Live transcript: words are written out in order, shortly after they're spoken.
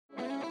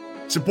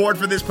Support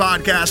for this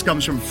podcast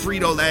comes from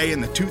Frito-Lay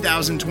and the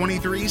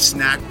 2023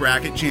 Snack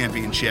Bracket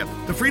Championship.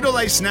 The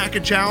Frito-Lay Snack-A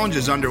Challenge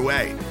is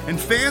underway, and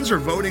fans are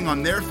voting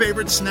on their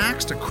favorite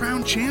snacks to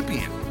crown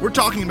champion. We're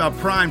talking about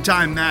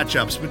prime-time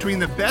matchups between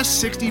the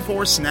best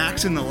 64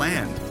 snacks in the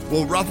land.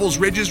 Will Ruffles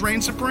Ridges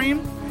reign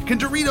supreme? Can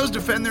Doritos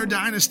defend their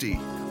dynasty?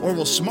 Or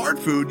will Smart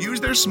Food use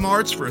their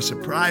smarts for a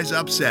surprise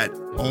upset?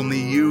 Only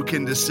you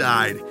can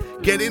decide.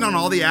 Get in on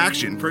all the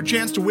action for a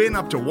chance to win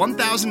up to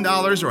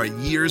 $1,000 or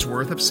a year's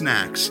worth of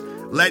snacks.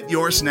 Let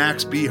your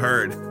snacks be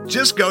heard.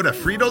 Just go to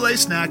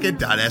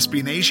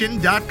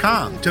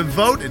fritolaysnacket.sbnation.com to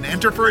vote and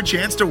enter for a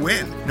chance to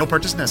win. No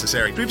purchase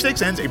necessary.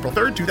 Sweepstakes ends April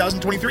 3rd,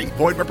 2023.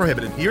 Void where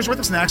prohibited. Year's worth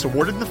of snacks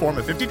awarded in the form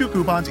of 52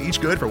 coupons, each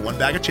good for one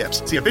bag of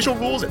chips. See official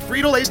rules at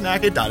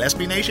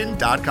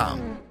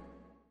fritolaysnacket.sbnation.com.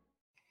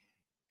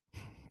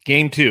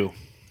 Game 2,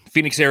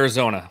 Phoenix,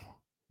 Arizona,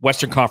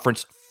 Western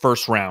Conference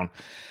first round.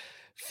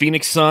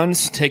 Phoenix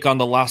Suns take on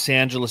the Los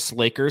Angeles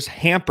Lakers,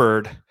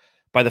 hampered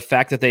by the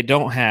fact that they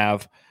don't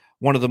have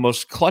one of the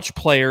most clutch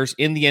players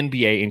in the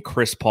NBA in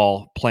Chris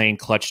Paul playing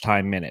clutch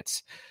time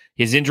minutes.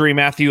 His injury,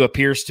 Matthew,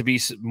 appears to be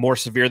more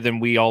severe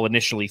than we all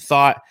initially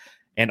thought,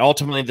 and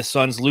ultimately the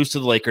Suns lose to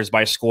the Lakers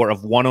by a score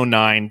of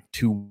 109-102.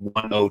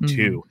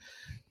 Mm-hmm.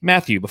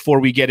 Matthew, before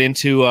we get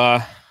into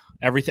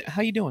everything,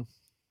 how you doing?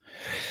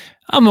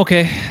 I'm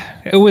okay.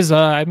 It was,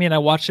 I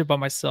watched it by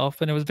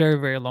myself, and it was very,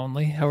 very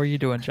lonely. How are you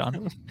doing,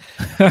 John?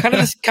 kind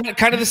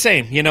of the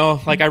same. You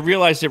know, like I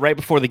realized it right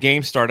before the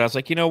game started. I was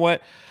like, you know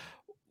what?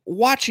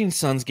 Watching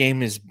Suns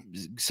games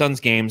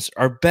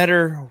are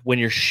better when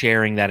you're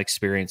sharing that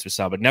experience with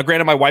somebody. Now,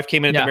 granted, my wife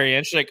came in at the very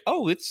end. She's like,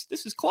 "Oh, this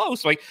is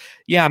close." Like,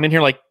 yeah, I'm in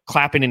here like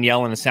clapping and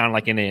yelling and sounding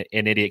like an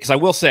idiot. Because I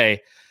will say,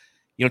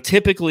 you know,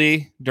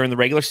 typically during the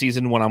regular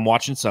season when I'm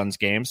watching Suns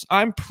games,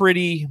 I'm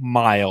pretty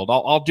mild.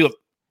 I'll do a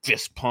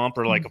fist pump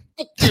or like,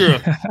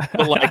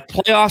 but like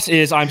playoffs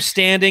is I'm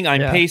standing,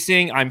 I'm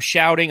pacing, I'm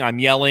shouting, I'm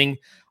yelling,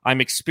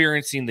 I'm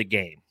experiencing the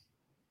game.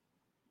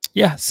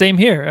 Yeah, same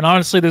here. And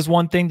honestly, there's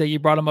one thing that you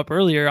brought him up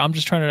earlier. I'm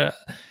just trying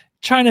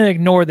to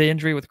ignore the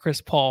injury with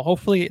Chris Paul.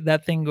 Hopefully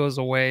that thing goes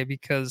away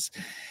because,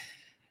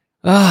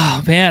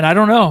 oh man, I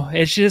don't know.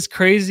 It's just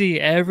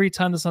crazy. Every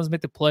time the Suns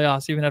make the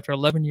playoffs, even after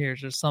 11 years,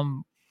 there's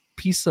some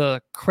piece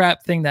of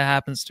crap thing that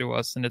happens to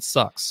us, and it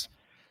sucks.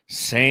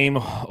 Same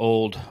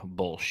old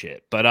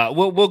bullshit. But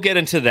we'll get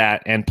into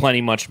that and plenty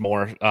much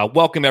more.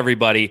 Welcome,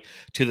 everybody,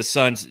 to the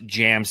Suns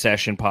Jam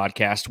Session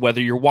podcast.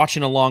 Whether you're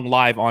watching along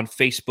live on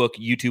Facebook,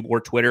 YouTube,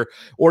 or Twitter,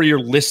 or you're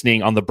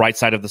listening on the Bright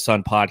Side of the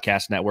Sun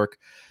podcast network,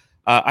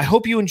 I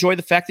hope you enjoy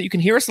the fact that you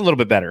can hear us a little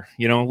bit better.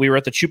 You know, we were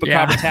at the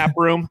Chupacabra Tap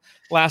Room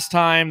last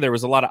time. There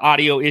was a lot of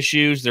audio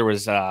issues. There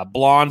was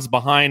blondes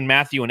behind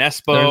Matthew and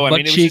Espo.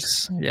 Butt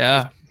cheeks.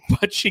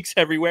 Butt cheeks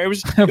everywhere. It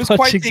was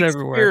quite the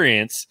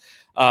experience.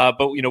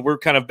 But, you know, we're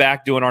kind of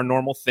back doing our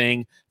normal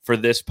thing for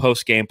this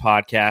post-game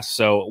podcast.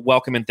 So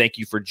welcome and thank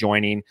you for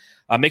joining.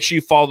 Make sure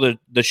you follow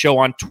the show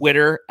on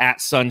Twitter at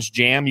Suns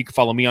Jam. You can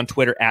follow me on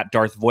Twitter at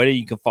Darth Voida.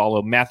 You can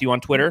follow Matthew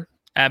on Twitter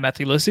at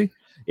Matthew Lissy.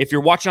 If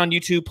you're watching on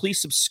YouTube, please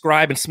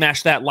subscribe and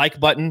smash that like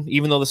button.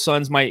 Even though the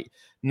Suns might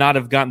not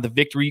have gotten the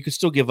victory, you can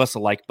still give us a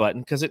like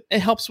button because it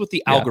helps with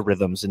the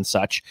algorithms and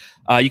such.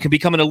 You can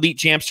become an elite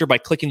Jamster by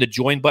clicking the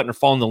join button or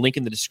following the link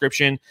in the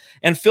description.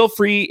 And feel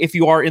free, if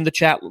you are in the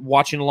chat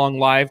watching along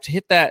live, to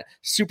hit that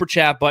super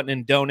chat button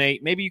and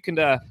donate. Maybe you can,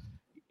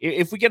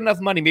 if we get enough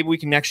money, maybe we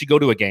can actually go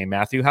to a game,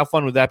 Matthew. How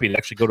fun would that be to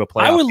actually go to a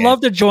playoff I would game? love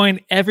to join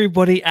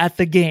everybody at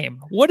the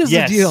game. What is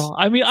the deal?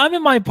 I mean, I'm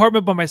in my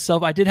apartment by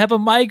myself. I did have a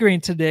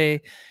migraine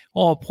today.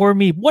 Oh, poor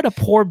me. What a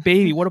poor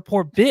baby. What a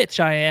poor bitch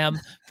I am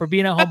for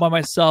being at home by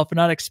myself and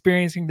not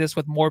experiencing this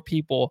with more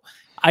people.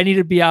 I need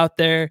to be out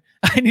there.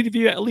 I need to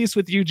be at least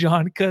with you,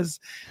 John, because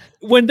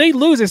when they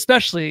lose,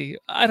 especially,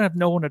 I don't have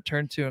no one to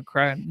turn to and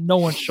cry on no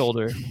one's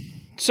shoulder.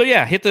 So,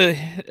 yeah, hit the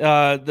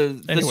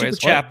super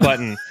chat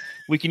button.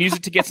 We can use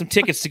it to get some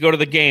tickets to go to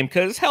the game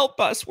because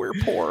help us. We're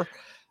poor.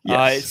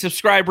 Yes.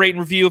 Subscribe, rate, and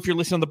review if you're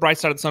listening on the Bright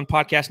Side of the Sun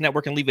podcast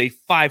network, and leave a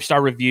 5-star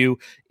review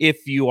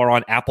if you are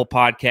on Apple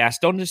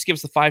Podcasts. Don't just give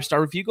us the 5-star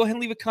review. Go ahead and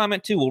leave a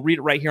comment too. We'll read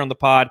it right here on the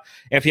pod.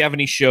 And if you have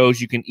any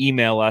shows, you can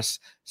email us,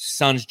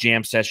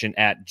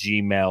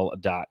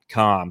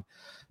 sunsjamsession@gmail.com.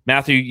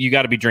 Matthew, you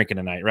got to be drinking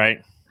tonight,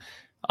 right?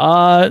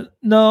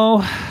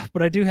 No,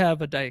 but I do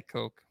have a Diet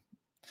Coke.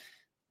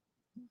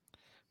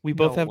 We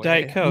both have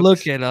Diet Coke.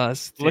 Look at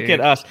us. Dude. Look at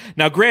us.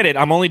 Now, granted,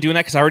 I'm only doing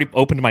that because I already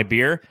opened my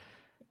beer.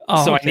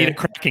 So okay. I need a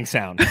cracking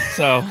sound.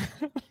 So,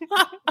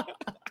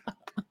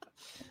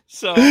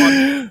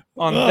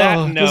 on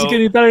that note, doesn't get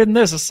any better than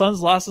this. The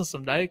Suns lost in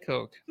some Diet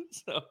Coke.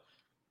 So,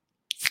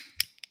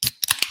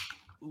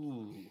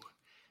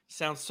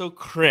 sounds so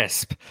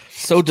crisp,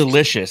 so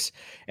delicious.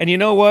 And you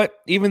know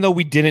what? Even though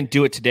we didn't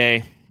do it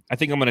today, I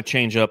think I'm going to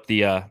change up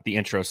the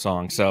intro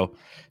song. So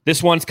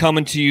this one's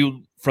coming to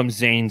you from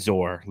Zane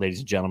Zor, ladies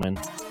and gentlemen.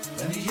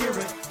 Let me hear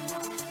it.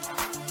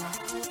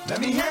 Let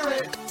me hear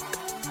it.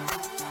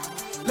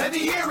 Let me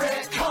hear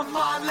it. Come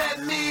on,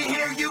 let me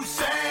hear you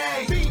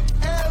say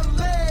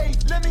B-L-A.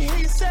 Let me hear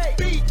you say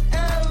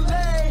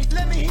B-L-A.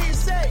 Let me hear you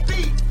say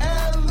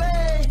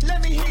B-L-A.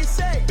 Let me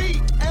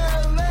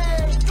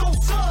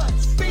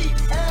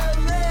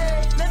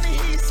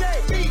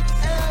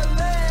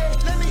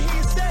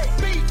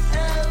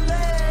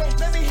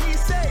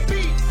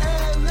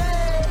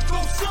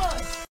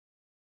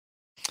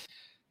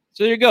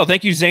So there you go.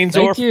 Thank you, Zane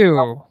Zor. Thank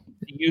you.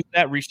 He used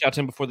that, reached out to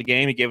him before the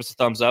game. He gave us a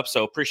thumbs up.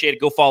 So appreciate it.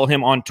 Go follow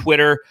him on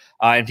Twitter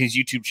and his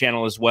YouTube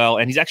channel as well.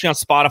 And he's actually on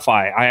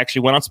Spotify. I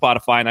actually went on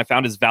Spotify and I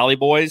found his Valley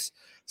Boys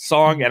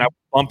song and I was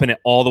bumping it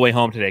all the way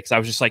home today because I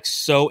was just like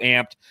so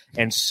amped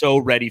and so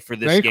ready for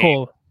this Very game.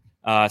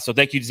 Cool. So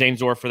thank you, Zane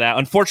Zor, for that.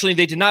 Unfortunately,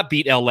 they did not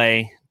beat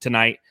LA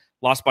tonight.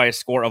 Lost by a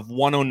score of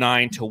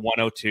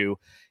 109-102.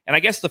 And I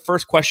guess the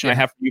first question I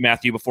have for you,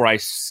 Matthew, before I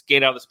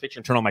skate out of this picture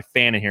and turn on my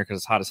fan in here because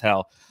it's hot as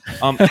hell,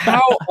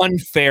 how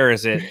unfair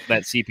is it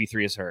that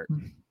CP3 is hurt?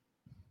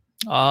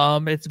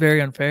 It's very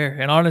unfair.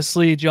 And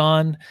honestly,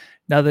 John,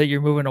 now that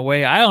you're moving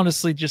away, I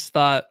honestly just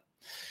thought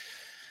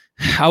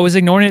I was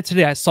ignoring it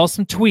today. I saw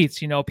some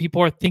tweets.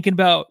 People are thinking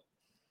about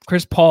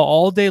Chris Paul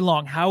all day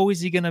long. How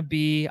is he going to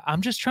be? I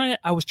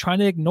was trying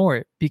to ignore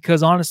it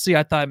because honestly,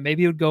 I thought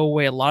maybe it would go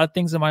away. A lot of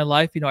things in my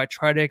life, I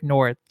try to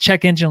ignore it.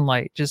 Check engine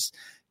light. Just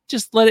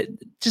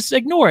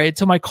ignore it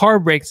until my car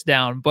breaks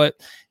down. But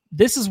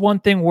this is one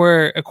thing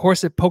where, of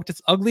course, it poked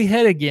its ugly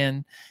head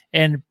again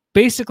and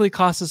basically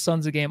cost the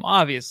Suns a game,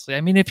 obviously.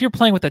 I mean, if you're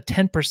playing with a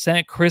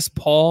 10% Chris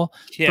Paul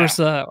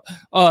versus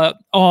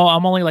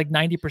I'm only like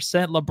 90%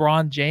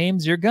 LeBron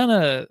James, you're going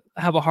to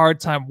have a hard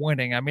time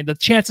winning. I mean, the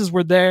chances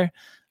were there,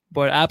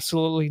 but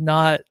absolutely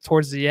not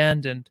towards the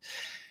end. And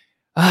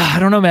I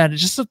don't know, man.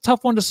 It's just a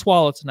tough one to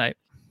swallow tonight.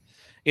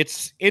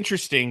 It's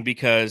interesting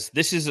because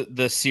this is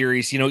the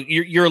series,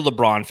 you're a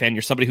LeBron fan.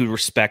 You're somebody who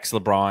respects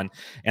LeBron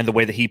and the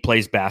way that he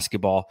plays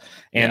basketball.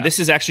 And this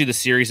is actually the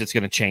series that's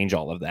going to change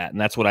all of that.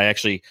 And that's what I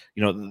actually,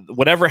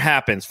 whatever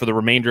happens for the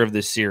remainder of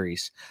this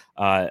series,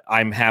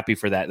 I'm happy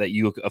for that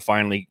you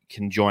finally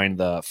can join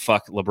the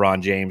fuck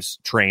LeBron James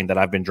train that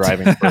I've been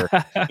driving for,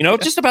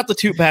 just about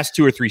the past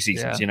 2 or 3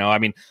 seasons. Yeah. I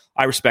mean,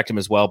 I respect him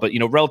as well. But,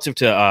 relative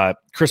to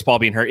Chris Paul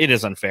being hurt, it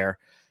is unfair.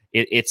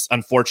 It's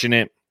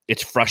unfortunate.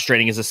 It's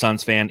frustrating as a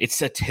Suns fan.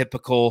 It's a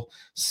typical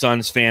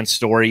Suns fan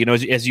story.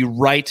 As you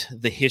write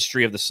the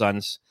history of the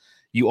Suns,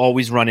 you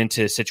always run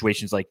into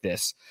situations like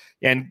this.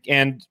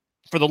 And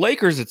for the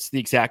Lakers, it's the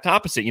exact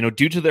opposite.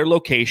 Due to their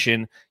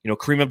location,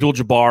 Kareem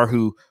Abdul-Jabbar,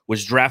 who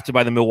was drafted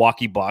by the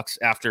Milwaukee Bucks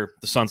after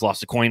the Suns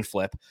lost a coin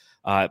flip,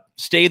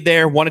 stayed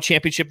there, won a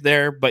championship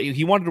there, but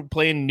he wanted to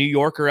play in New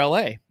York or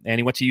LA, and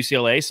he went to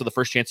UCLA. So the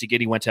first chance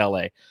he went to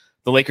LA.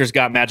 The Lakers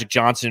got Magic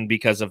Johnson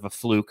because of a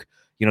fluke.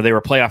 They were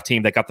a playoff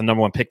team that got the number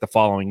 1 pick the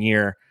following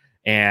year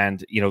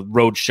and,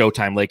 rode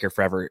Showtime Laker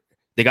forever.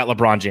 They got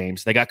LeBron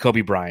James. They got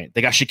Kobe Bryant. They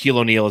got Shaquille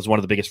O'Neal as one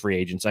of the biggest free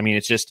agents. I mean,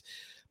 it's just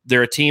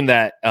they're a team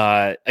that,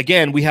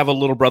 again, we have a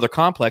little brother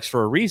complex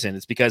for a reason.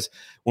 It's because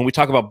when we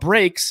talk about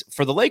breaks,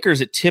 for the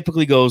Lakers, it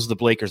typically goes the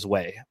Lakers'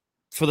 way.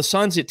 For the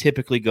Suns, it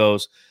typically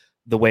goes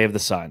the way of the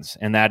Suns.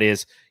 And that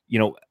is,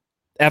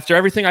 after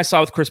everything I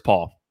saw with Chris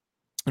Paul,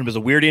 it was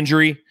a weird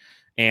injury,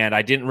 and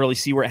I didn't really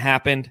see where it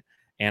happened.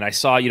 And I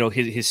saw,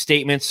 his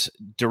statements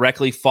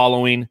directly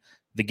following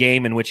the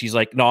game in which he's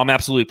like, no, I'm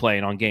absolutely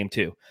playing on game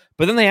 2.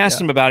 But then they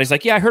asked him about it. He's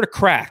like, yeah, I heard a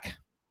crack.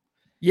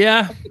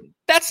 Yeah.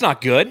 That's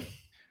not good.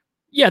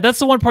 Yeah, that's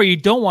the one part you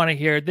don't want to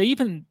hear.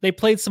 They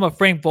played some of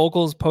Frank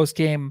Vogel's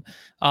post-game,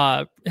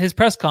 his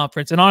press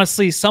conference. And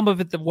honestly, some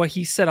of it, what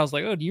he said, I was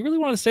like, oh, do you really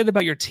want to say that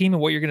about your team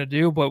and what you're going to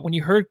do? But when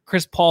you heard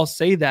Chris Paul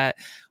say that,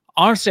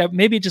 honestly,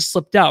 maybe it just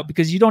slipped out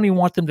because you don't even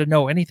want them to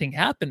know anything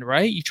happened,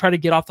 right? You try to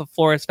get off the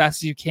floor as fast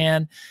as you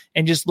can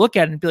and just look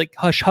at it and be like,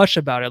 hush, hush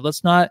about it.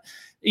 Let's not,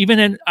 even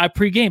in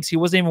pre-games, he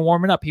wasn't even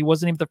warming up. He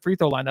wasn't even at the free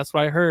throw line. That's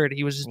what I heard.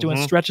 He was just doing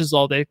stretches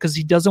all day because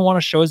he doesn't want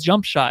to show his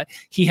jump shot.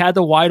 He had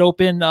the wide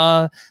open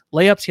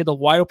layups. He had the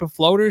wide open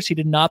floaters. He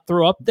did not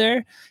throw up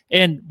there.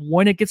 And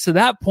when it gets to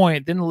that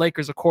point, then the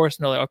Lakers, of course,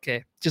 know, like,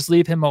 okay, just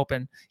leave him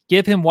open.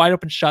 Give him wide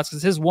open shots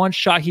because his one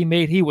shot he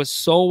made, he was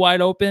so wide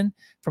open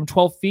from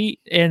 12 feet.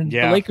 And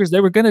the Lakers, they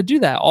were going to do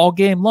that all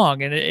game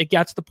long. And it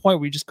got to the point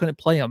where you just couldn't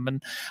play him.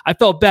 And I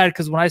felt bad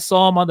because when I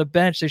saw him on the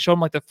bench, they showed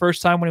him like the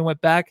first time when he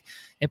went back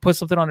and put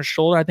something on his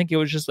shoulder. I think it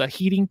was just a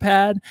heating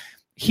pad.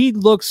 He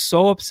looked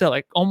so upset,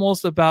 like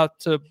almost about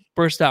to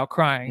burst out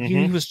crying.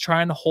 He was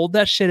trying to hold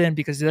that shit in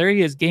because there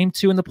he is, game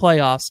 2 in the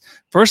playoffs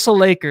versus the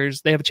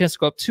Lakers. They have a chance to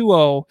go up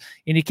 2-0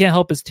 and he can't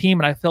help his team.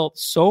 And I felt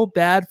so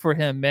bad for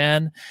him,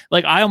 man.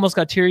 Like I almost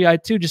got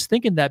teary-eyed too, just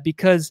thinking that,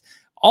 because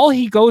all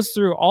he goes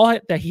through, all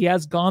that he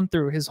has gone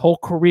through his whole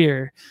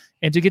career,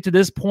 and to get to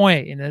this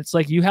point, and it's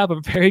like you have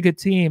a very good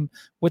team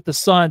with the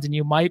Suns and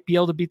you might be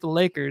able to beat the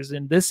Lakers,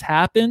 and this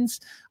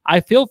happens, I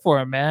feel for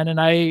him, man. And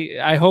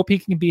I hope he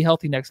can be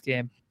healthy next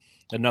game.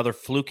 Another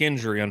fluke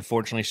injury,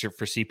 unfortunately,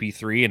 for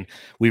CP3. And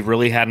we've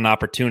really had an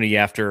opportunity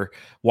after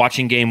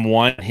watching game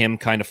 1, him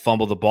kind of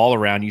fumble the ball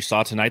around. You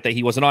saw tonight that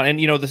he wasn't on. And,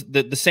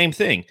 the same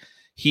thing.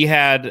 He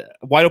had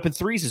wide open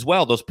threes as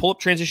well. Those pull-up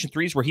transition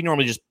threes where he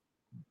normally just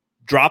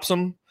drops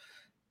them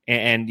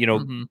and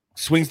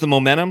swings the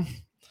momentum.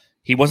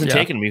 He wasn't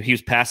taking them. He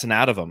was passing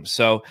out of them.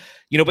 So,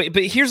 but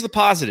here's the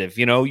positive.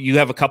 You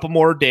have a couple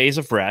more days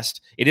of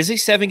rest. It is a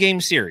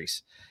 7-game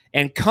series.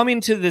 And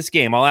coming to this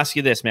game, I'll ask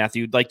you this,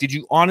 Matthew. Like, did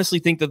you honestly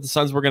think that the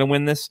Suns were going to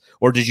win this,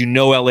 or did you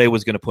know LA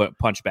was going to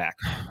punch back?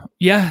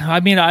 Yeah, I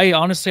mean, I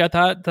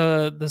thought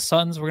the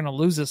Suns were going to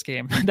lose this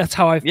game. That's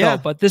how I felt. Yeah.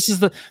 But this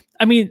is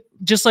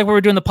just like we were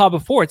doing the pod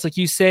before. It's like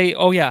you say,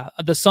 oh yeah,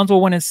 the Suns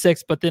will win in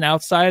 6, but then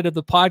outside of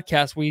the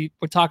podcast, we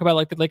would talk about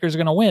like the Lakers are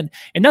going to win.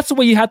 And that's the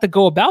way you have to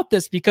go about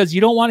this, because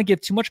you don't want to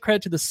give too much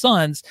credit to the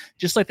Suns,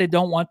 just like they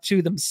don't want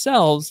to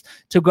themselves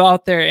to go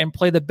out there and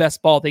play the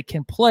best ball they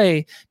can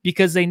play,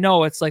 because they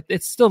know it's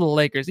still the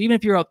Lakers. Even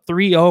if you're up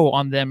 3-0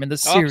 on them in the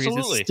series,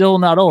 Absolutely. It's still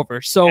not over.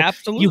 So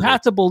Absolutely. you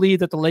have to believe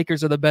that the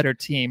Lakers are the better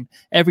team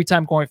every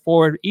time going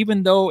forward,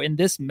 even though in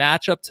this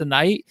matchup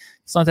tonight,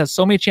 Suns have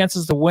so many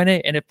chances to win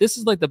it. And if this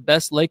is like the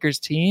best Lakers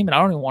team, and I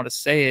don't even want to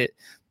say it,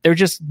 they're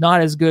just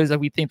not as good as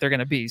we think they're going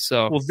to be.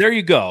 So, well, there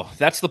you go.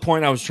 That's the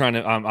point I was trying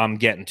to, I'm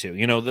getting to.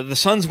 You know, the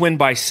Suns win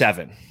by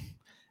 7.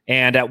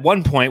 And at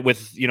one point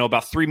with,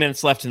 about 3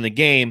 minutes left in the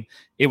game,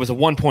 it was a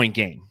 1-point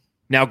game.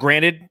 Now,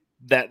 granted,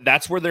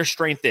 that's where their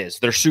strength is.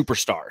 They're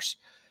superstars.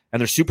 And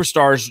their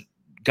superstars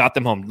got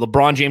them home.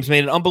 LeBron James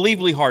made an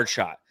unbelievably hard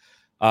shot.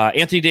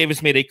 Anthony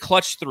Davis made a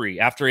clutch 3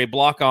 after a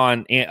block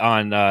on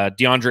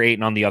DeAndre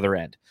Ayton on the other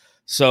end.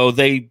 So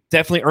they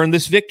definitely earned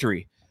this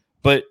victory.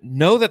 But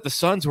know that the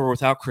Suns were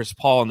without Chris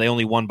Paul, and they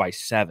only won by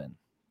 7.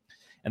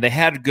 And they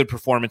had good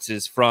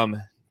performances from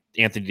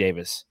Anthony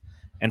Davis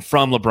and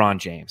from LeBron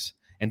James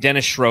and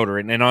Dennis Schroeder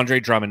and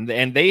Andre Drummond.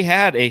 And they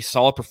had a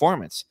solid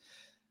performance.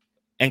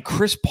 And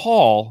Chris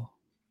Paul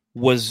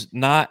was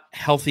not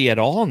healthy at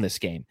all in this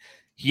game.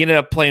 He ended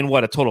up playing,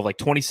 a total of like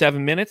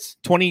 27 minutes?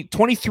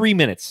 23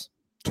 minutes.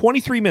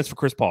 23 minutes for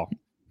Chris Paul.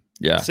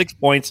 yeah. 6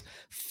 points,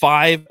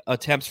 5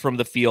 attempts from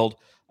the field,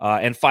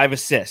 and 5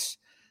 assists.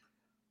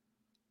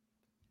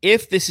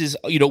 If this is,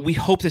 we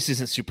hope this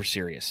isn't super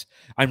serious.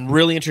 I'm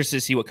really interested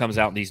to see what comes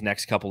out in these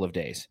next couple of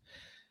days.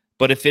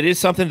 But if it is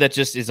something that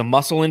just is a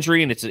muscle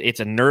injury and it's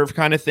a nerve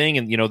kind of thing,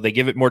 and they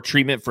give it more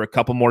treatment for a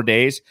couple more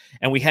days,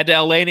 and we head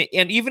to LA,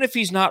 and even if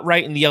he's not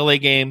right in the LA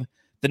game,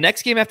 the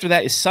next game after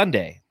that is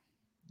Sunday.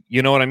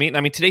 You know what I mean?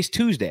 I mean, today's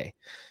Tuesday.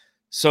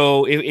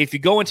 So if you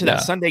go into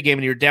that Sunday game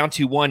and you're down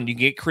 2-1 and you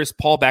get Chris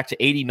Paul back to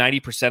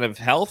 80-90% of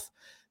health,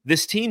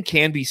 this team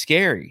can be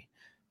scary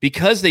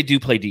because they do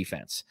play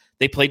defense.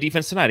 They play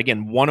defense tonight.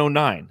 Again,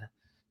 109.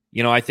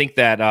 I think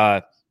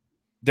that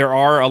there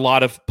are a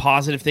lot of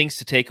positive things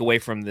to take away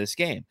from this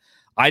game.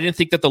 I didn't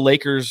think that the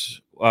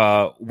Lakers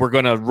were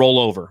going to roll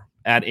over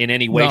in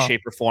any way,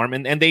 shape, or form,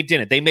 and they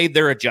didn't. They made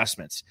their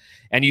adjustments.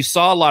 And you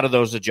saw a lot of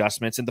those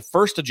adjustments. And the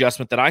first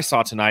adjustment that I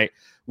saw tonight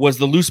was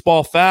the loose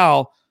ball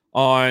foul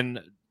on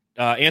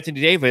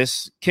Anthony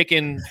Davis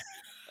kicking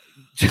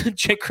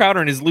Jake Crowder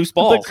in his loose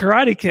balls. The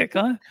karate kick,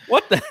 huh?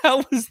 What the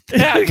hell was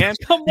that, man?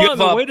 Come on,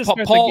 the way to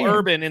start Paul the game.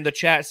 Urban in the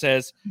chat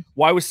says,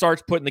 why was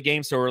Sarge put in the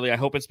game so early? I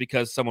hope it's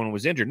because someone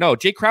was injured. No,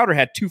 Jake Crowder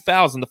had 2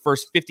 fouls in the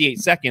first 58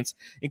 seconds,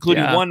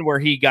 including one where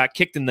he got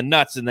kicked in the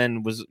nuts and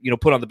then was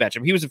put on the bench. I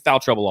mean, he was in foul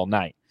trouble all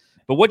night.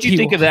 But what do you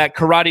think of that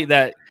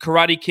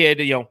karate kid,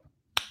 Mr.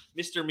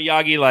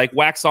 Miyagi, like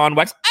wax on,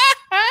 wax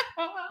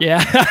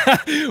Yeah.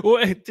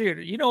 Well,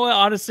 dude, you know what?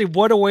 Honestly,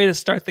 what a way to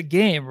start the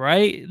game,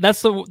 right?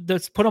 Let's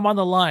put them on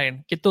the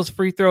line, get those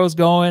free throws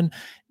going,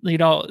 get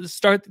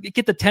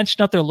the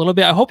tension up there a little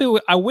bit.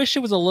 I wish it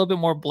was a little bit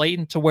more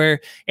blatant to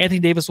where Anthony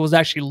Davis was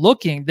actually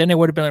looking, then it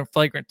would have been a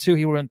flagrant 2.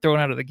 He would have been thrown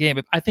out of the game.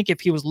 I think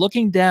if he was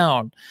looking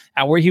down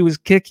at where he was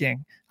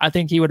kicking, I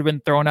think he would have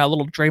been thrown out. A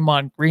little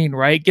Draymond Green,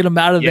 right? Get him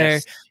out of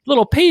there.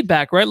 Little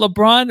payback, right?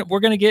 LeBron,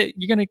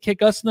 you're going to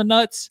kick us in the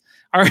nuts.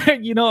 All right.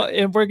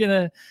 And we're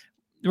going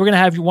to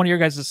have one of your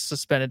guys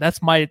suspended.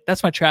 That's my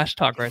trash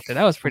talk right there.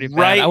 That was pretty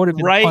bad. I would have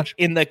been right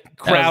in the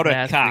crowd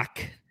of cock.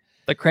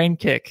 The crane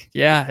kick.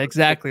 Yeah,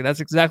 exactly.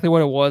 That's exactly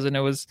what it was, and it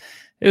was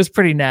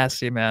pretty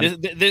nasty,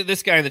 man.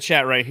 This guy in the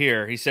chat right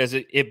here, he says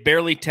it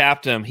barely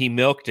tapped him. He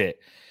milked it.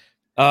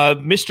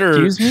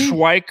 Mr.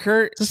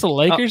 Schweikert, is this a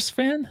Lakers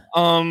fan?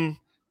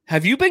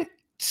 Have you been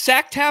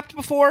sack tapped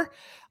before?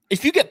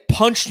 If you get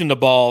punched in the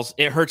balls,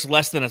 it hurts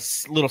less than a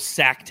little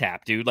sack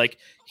tap, dude. Like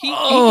he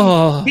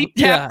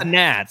tapped the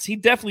nads. He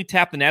definitely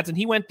tapped the nads, and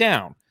he went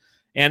down.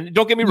 And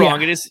don't get me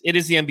wrong, it is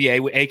the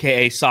NBA,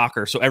 aka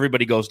soccer, so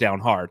everybody goes down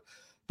hard.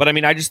 But I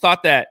mean, I just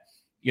thought that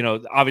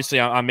obviously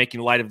I'm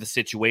making light of the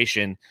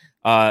situation.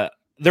 There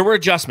were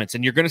adjustments,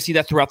 and you're going to see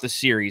that throughout the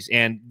series.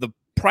 And the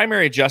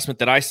primary adjustment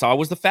that I saw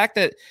was the fact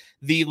that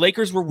the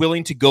Lakers were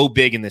willing to go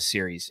big in this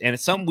series. And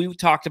it's something we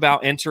talked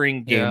about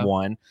entering game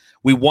 1.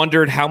 We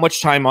wondered how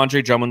much time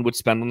Andre Drummond would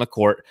spend on the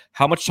court,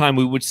 how much time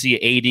we would see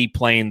AD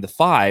playing the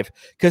 5.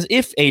 Because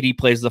if AD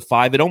plays the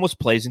 5, it almost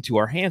plays into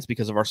our hands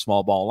because of our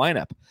small ball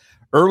lineup.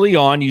 Early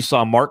on, you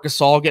saw Marc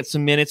Gasol get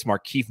some minutes.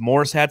 Markieff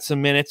Morris had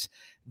some minutes.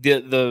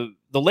 The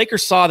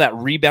Lakers saw that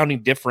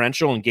rebounding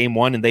differential in game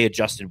 1, and they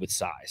adjusted with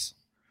size.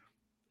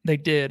 They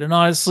did. And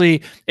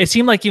honestly, it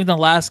seemed like even the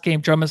last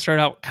game, Drummond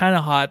started out kind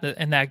of hot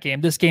in that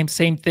game. This game,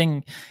 same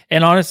thing.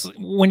 And honestly,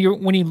 when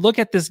you look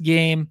at this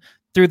game,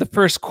 through the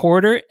first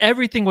quarter,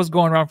 everything was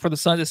going wrong for the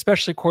Suns,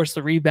 especially, of course,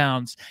 the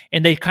rebounds.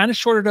 And they kind of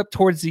shorted up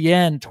towards the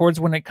end, towards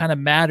when it kind of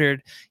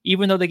mattered,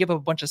 even though they gave up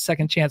a bunch of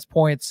second chance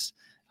points,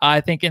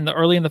 I think,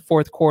 early in the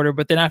fourth quarter.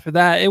 But then after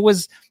that,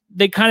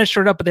 they kind of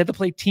shorted up, but they had to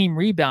play team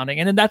rebounding.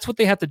 And then that's what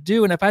they have to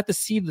do. And if I had to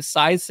see the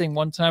size thing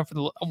once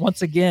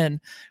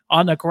again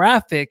on a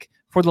graphic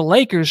for the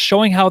Lakers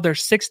showing how they're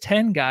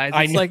 6'10" guys,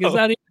 it's like, is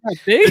that even that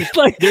big?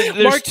 Like,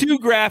 there's two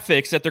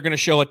graphics that they're going to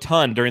show a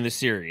ton during the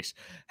series.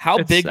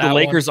 How big the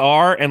Lakers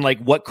are and like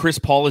what Chris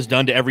Paul has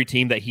done to every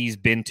team that he's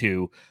been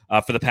to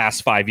for the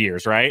past 5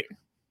 years, right?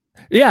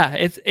 Yeah,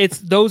 it's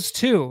those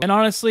two. And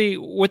honestly,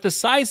 with the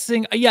size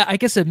thing, yeah, I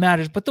guess it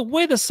matters. But the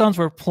way the Suns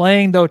were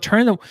playing, though,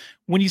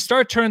 when you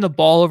start turning the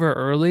ball over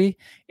early,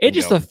 it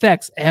just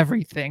affects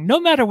everything. No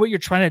matter what you're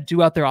trying to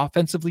do out there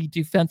offensively,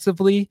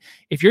 defensively,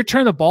 if you're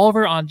turning the ball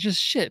over on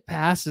just shit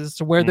passes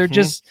to where they're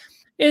just,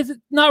 it's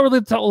not really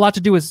a lot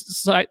to do with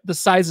the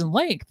size and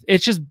length.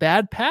 It's just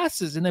bad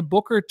passes. And then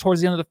Booker, towards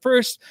the end of the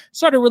first,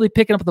 started really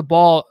picking up the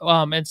ball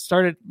and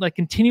started like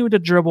continuing to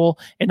dribble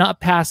and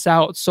not pass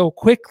out so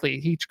quickly.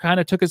 He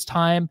kind of took his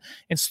time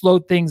and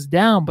slowed things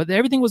down, but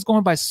everything was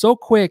going by so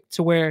quick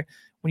to where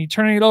when you're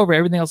turning it over,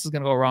 everything else is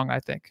going to go wrong, I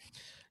think.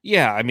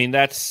 Yeah, I mean,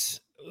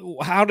 that's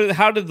how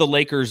did the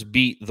Lakers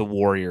beat the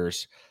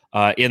Warriors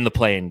in the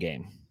play-in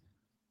game?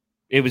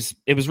 It was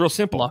real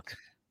simple. Luck.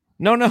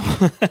 No.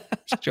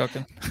 Just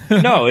joking.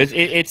 No,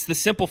 it's the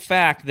simple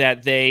fact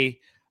that the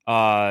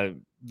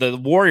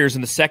Warriors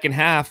in the second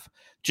half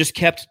just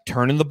kept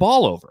turning the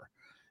ball over.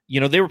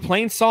 You know, they were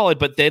playing solid,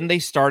 but then they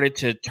started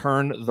to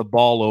turn the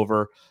ball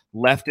over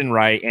left and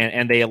right,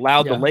 and they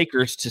allowed the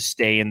Lakers to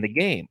stay in the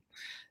game.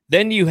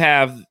 Then you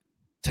have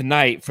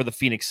tonight for the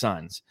Phoenix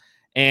Suns,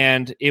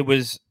 and it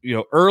was, you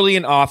know, early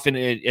and often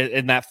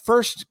in that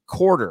first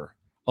quarter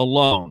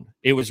alone,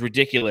 it was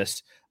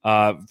ridiculous.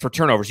 For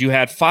turnovers, you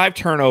had 5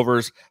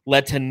 turnovers,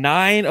 led to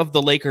 9 of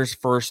the Lakers'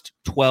 first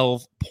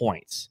 12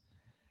 points.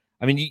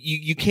 I mean,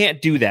 you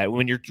can't do that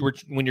when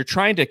you're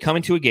trying to come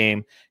into a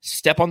game,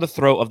 step on the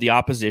throat of the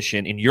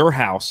opposition in your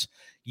house.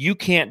 You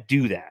can't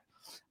do that.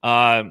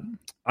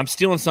 I'm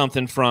stealing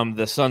something from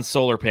the Sun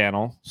solar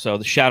panel, so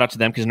the shout out to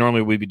them because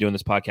normally we'd be doing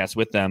this podcast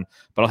with them,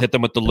 but I'll hit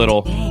them with the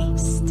little.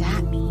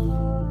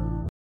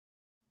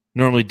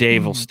 Normally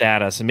Dave will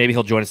stat us, and maybe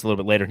he'll join us a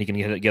little bit later, and he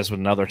can get us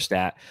with another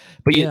stat.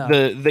 But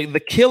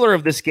the killer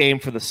of this game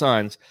for the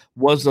Suns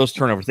was those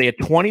turnovers. They had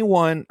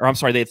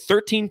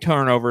 13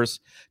 turnovers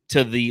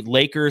to the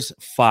Lakers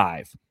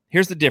 5.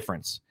 Here's the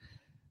difference.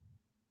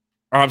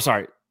 I'm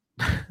sorry.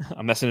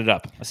 I'm messing it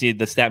up. I see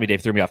the stat me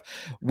Dave threw me off.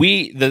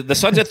 The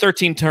Suns had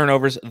 13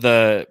 turnovers.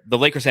 The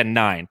Lakers had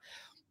 9.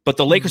 But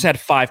the Lakers had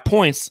 5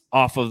 points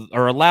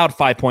allowed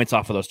 5 points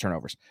off of those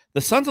turnovers.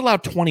 The Suns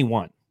allowed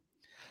 21.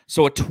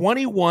 So a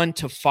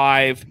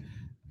 21-5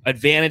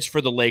 advantage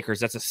for the Lakers.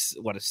 That's a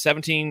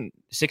 16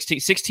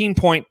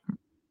 point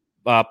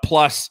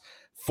plus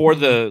for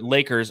the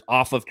Lakers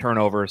off of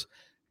turnovers.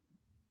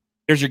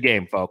 Here's your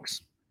game,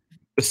 folks.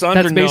 The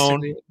Suns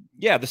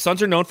the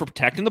Suns are known for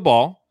protecting the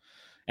ball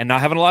and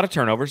not having a lot of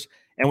turnovers.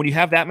 And when you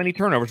have that many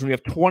turnovers, when you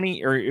have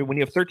 20 or when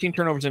you have 13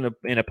 turnovers in a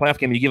playoff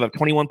game, and you give up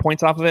 21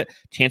 points off of it,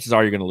 chances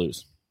are you're going to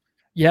lose.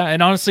 Yeah,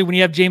 and honestly, when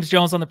you have James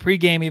Jones on the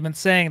pregame even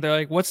saying, they're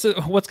like, what's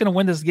going to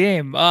win this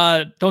game?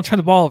 Don't turn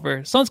the ball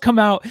over. Suns come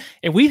out,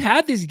 and we've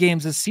had these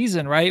games this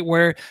season, right,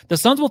 where the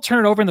Suns will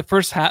turn it over in the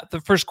first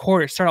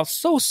quarter, start out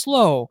so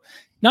slow,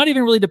 not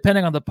even really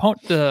depending on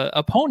the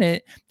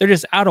opponent. They're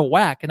just out of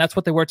whack, and that's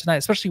what they were tonight,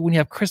 especially when you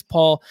have Chris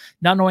Paul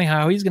not knowing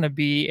how he's going to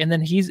be, and then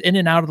he's in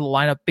and out of the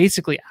lineup,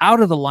 basically out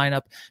of the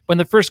lineup. But in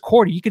the first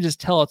quarter, you could just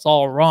tell it's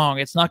all wrong.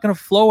 It's not going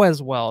to flow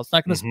as well. It's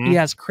not going to be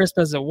as crisp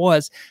as it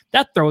was.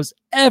 That throws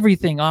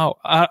everything out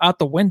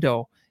the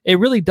window. It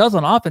really does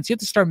on offense. You have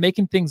to start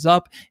making things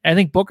up. And I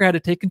think Booker had to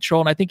take control.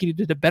 And I think he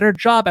did a better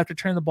job after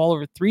turning the ball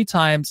over 3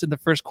 times in the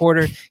first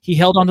quarter. He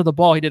held onto the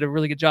ball. He did a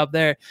really good job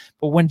there.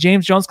 But when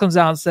James Jones comes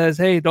out and says,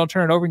 hey, don't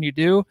turn it over, and you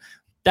do,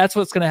 that's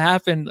what's going to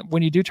happen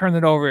when you do turn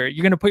it over.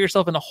 You're going to put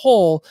yourself in a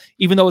hole,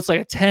 even though it's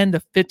like a 10 to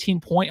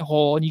 15 point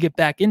hole, and you get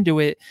back into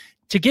it.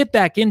 To get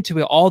back into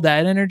it, all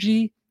that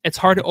energy, it's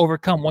hard to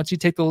overcome once you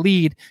take the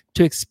lead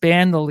to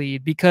expand the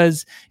lead,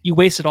 because you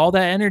wasted all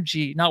that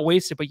energy, not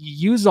wasted, but you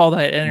used all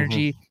that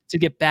energy to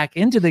get back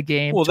into the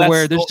game. Well,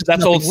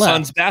 that's old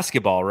Suns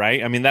basketball,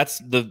 right? I mean, that's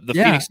the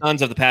Phoenix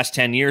Suns of the past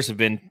 10 years have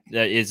been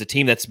is a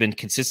team that's been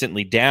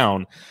consistently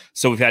down.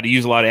 So we've had to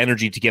use a lot of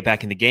energy to get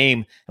back in the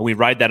game, and we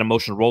ride that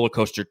emotional roller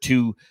coaster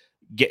to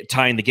get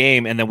tying the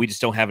game, and then we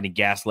just don't have any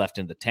gas left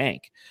in the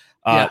tank.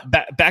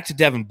 Back to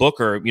Devin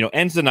Booker,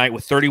 ends the night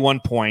with 31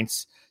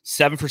 points.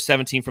 7 for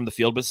 17 from the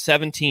field, but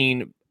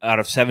 17 out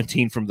of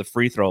 17 from the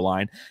free throw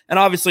line. And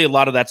obviously a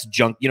lot of that's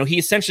junk. He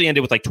essentially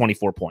ended with like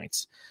 24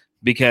 points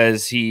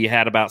because he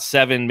had about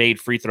 7 made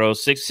free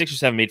throws, 6 or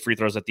 7 made free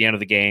throws at the end of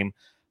the game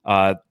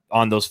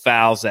on those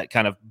fouls that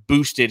kind of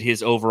boosted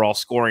his overall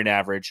scoring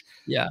average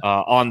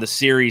on the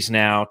series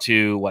now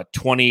to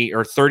 20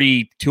 or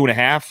 32 and a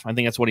half. I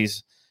think that's what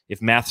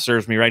if math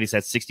serves me right, he's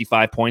had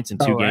 65 points in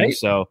 2 games.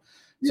 So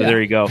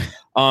there you go.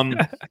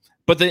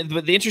 But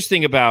the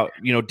interesting about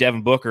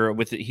Devin Booker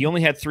he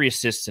only had 3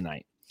 assists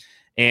tonight,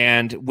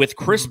 and with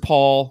Chris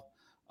Paul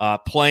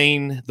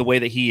playing the way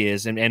that he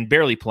is and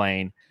barely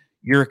playing,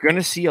 you're going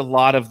to see a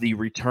lot of the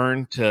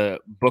return to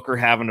Booker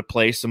having to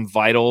play some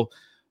vital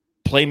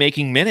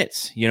playmaking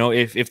minutes.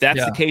 If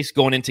that's the case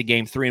going into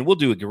Game 3, and we'll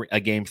do a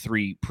Game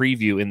 3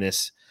 preview in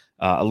this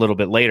a little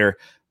bit later.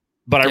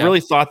 But I really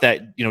thought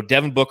that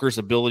Devin Booker's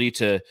ability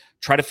to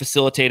try to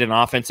facilitate an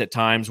offense at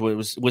times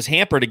was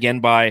hampered again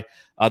by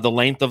the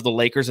length of the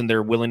Lakers and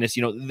their willingness.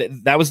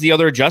 That was the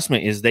other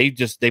adjustment, is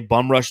they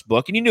bum rushed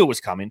Book, and you knew it was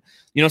coming.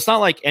 It's not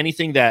like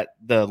anything that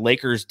the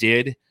Lakers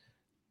did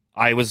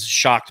I was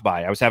shocked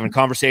by. I was having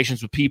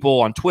conversations with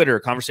people on Twitter,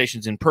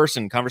 conversations in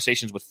person,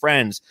 conversations with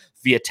friends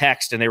via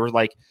text, and they were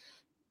like,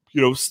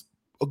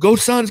 go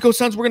Suns, we're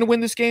going to win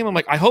this game. I'm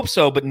like, I hope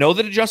so, but know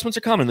that adjustments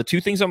are coming. The 2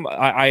 things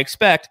I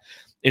expect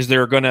is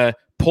they're going to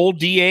pull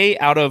DA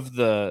out of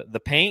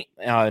the paint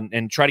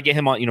and try to get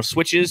him on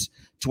switches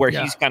to where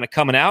he's kind of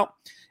coming out,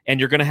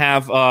 and you're going to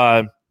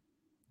have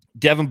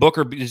Devin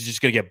Booker is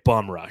just going to get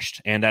bum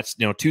rushed, and that's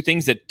 2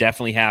 things that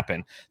definitely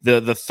happen.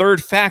 The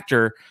third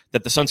factor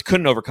that the Suns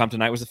couldn't overcome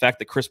tonight was the fact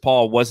that Chris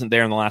Paul wasn't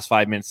there in the last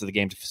 5 minutes of the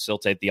game to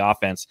facilitate the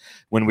offense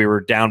when we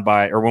were down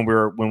by, or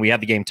when we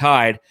had the game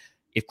tied.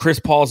 If Chris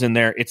Paul's in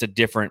there, it's a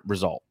different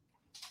result.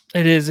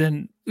 It is.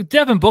 And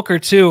Devin Booker,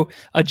 too,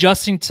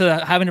 adjusting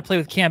to having to play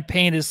with Cam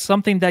Payne is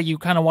something that you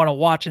kind of want to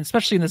watch, and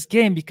especially in this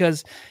game,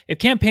 because if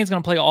Cam Payne's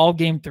going to play all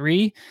Game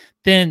 3,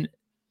 then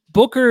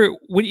Booker,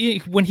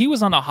 when he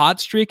was on a hot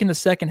streak in the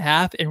second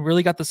half and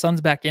really got the Suns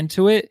back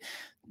into it,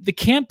 the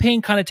Cam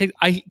Payne kind of takes.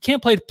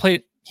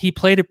 He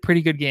played a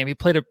pretty good game. He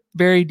played a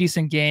very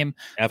decent game.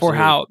 Absolutely.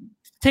 For how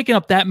taking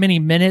up that many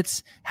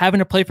minutes, having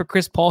to play for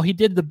Chris Paul. He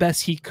did the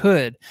best he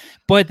could.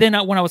 But then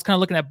when I was kind of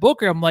looking at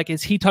Booker, I'm like,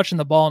 is he touching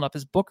the ball enough?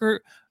 Is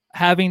Booker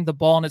having the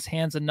ball in his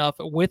hands enough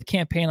with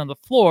Cam Payne on the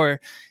floor?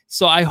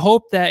 So I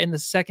hope that in the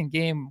second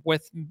game,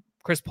 with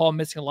Chris Paul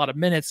missing a lot of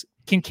minutes,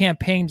 can Cam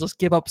Payne just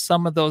give up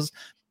some of those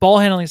ball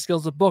handling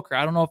skills of Booker?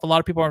 I don't know if a lot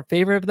of people are in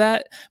favor of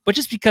that, but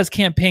just because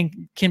Cam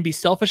Payne can be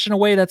selfish in a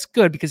way, that's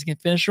good, because he can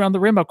finish around the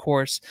rim, of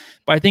course.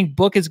 But I think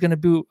Book is going to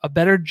do a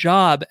better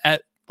job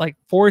at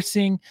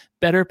forcing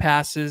better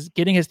passes,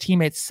 getting his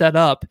teammates set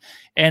up,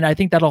 and I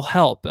think that'll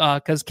help,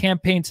 because Cam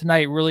Payne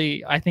tonight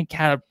really, I think,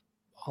 had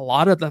a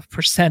lot of the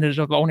percentage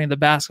of owning the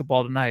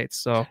basketball tonight.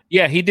 So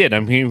yeah, he did. I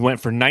mean, he went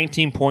for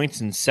 19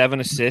 points and 7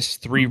 assists,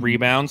 3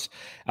 rebounds,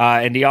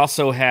 and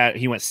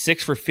he went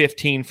 6 for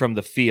 15 from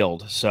the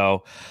field.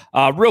 So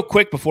real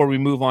quick before we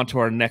move on to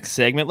our next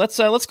segment, let's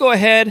go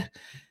ahead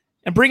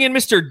and bring in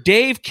Mr.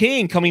 Dave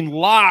King, coming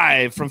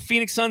live from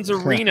Phoenix Suns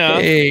Arena.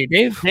 Hey,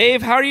 Dave.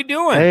 Dave, how are you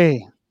doing?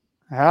 Hey,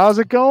 how's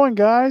it going,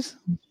 guys?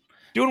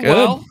 Doing Good.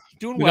 well.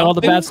 We got all the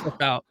bad stuff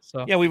out.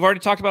 So yeah, we've already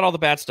talked about all the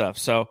bad stuff.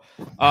 So,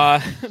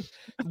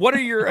 what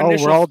are your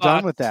initial we're all thoughts?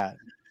 done with that.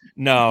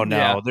 No.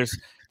 Yeah.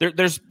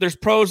 There's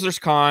pros, there's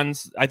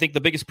cons. I think the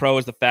biggest pro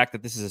is the fact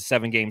that this is a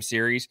 7-game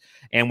series,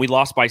 and we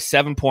lost by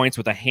 7 points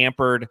with a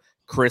hampered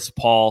Chris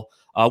Paul.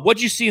 What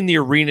did you see in the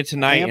arena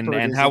tonight,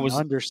 and how was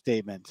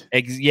understatement?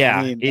 I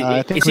mean,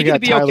 I think we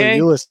got Tyler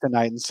Ulis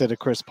tonight instead of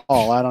Chris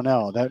Paul. I don't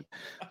know.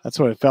 That's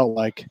what it felt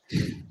like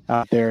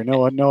out there.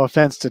 No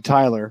offense to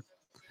Tyler.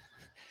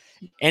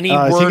 Any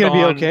is word he going to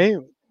be on, okay?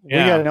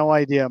 Yeah. We got no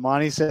idea.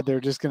 Monty said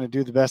they're just going to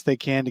do the best they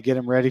can to get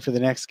him ready for the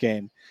next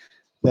game.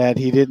 That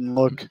he didn't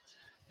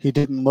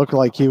look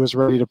like he was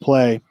ready to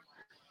play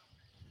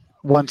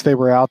once they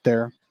were out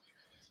there.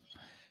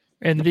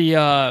 in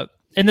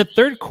the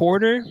third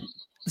quarter,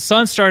 the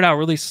Suns started out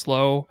really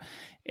slow.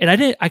 And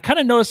I kind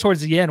of noticed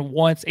towards the end,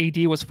 once AD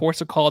was forced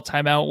to call a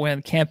timeout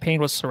when Cam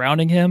Payne was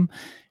surrounding him,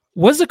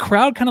 was the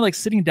crowd kind of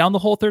sitting down the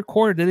whole third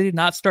quarter? Did they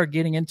not start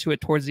getting into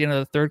it towards the end of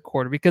the third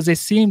quarter? Because they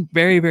seemed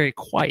very, very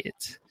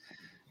quiet.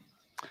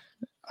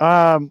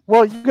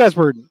 Well, you guys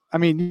were,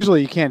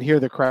 usually you can't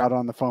hear the crowd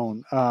on the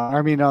phone.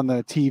 On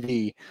the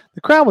TV.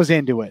 The crowd was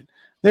into it.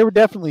 They were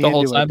definitely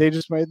into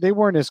it. They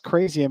weren't as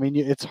crazy.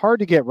 It's hard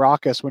to get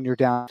raucous when you're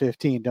down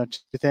 15, don't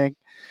you think?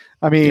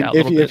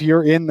 If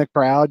you're in the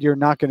crowd, you're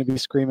not going to be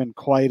screaming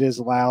quite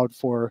as loud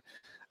for,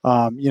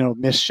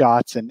 missed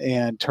shots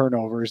and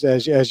turnovers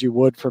as you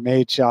would for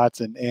made shots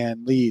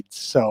and leads.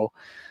 So,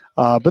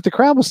 but the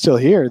crowd was still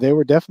here. They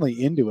were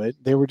definitely into it.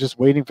 They were just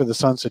waiting for the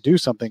Suns to do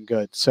something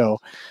good. So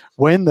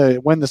when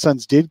the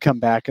Suns did come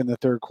back in the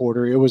third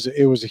quarter, it was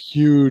a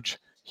huge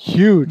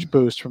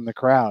boost from the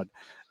crowd.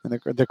 And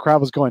the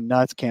crowd was going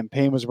nuts. Cam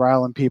Payne was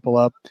riling people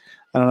up.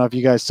 I don't know if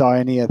you guys saw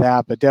any of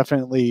that, but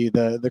definitely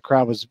the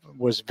crowd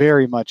was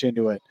very much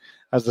into it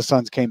as the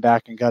Suns came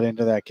back and got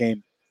into that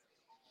game.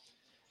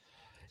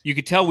 You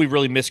could tell we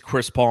really missed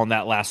Chris Paul in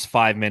that last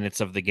 5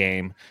 minutes of the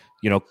game.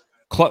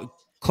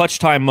 Clutch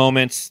time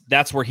moments.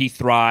 That's where he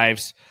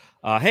thrives.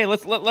 Hey,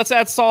 let's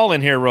add Saul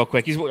in here real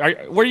quick.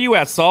 Where are you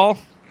at, Saul?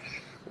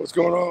 What's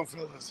going on,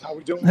 fellas? How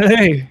we doing?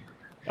 Hey.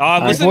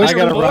 Listen to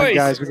your voice. Run,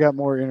 guys. We got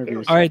more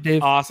interviews. All right,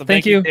 Dave. Awesome.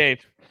 Thank you,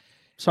 Dave.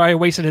 Sorry I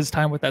wasted his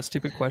time with that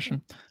stupid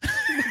question.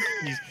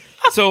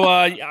 So,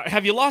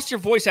 have you lost your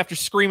voice after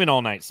screaming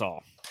all night,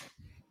 Saul?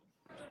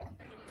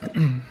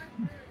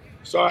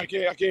 Sorry,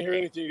 I can't hear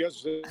anything you guys are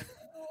saying.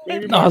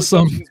 Maybe my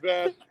awesome. reception is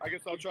bad. I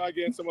guess I'll try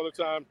again some other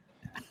time.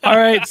 All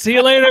right, see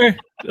you later.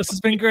 This has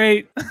been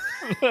great.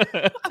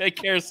 Take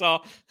care,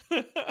 Saul.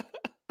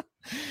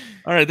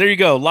 All right, there you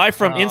go. Live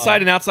from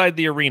inside and outside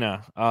the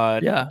arena.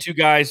 Two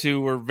guys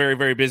who were very,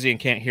 very busy and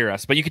can't hear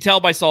us. But you could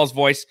tell by Saul's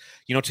voice,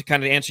 to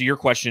kind of answer your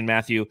question,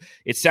 Matthew,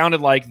 it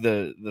sounded like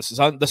the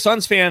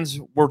Suns fans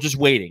were just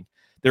waiting.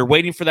 They're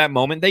waiting for that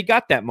moment. They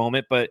got that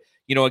moment, but,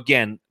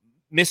 again,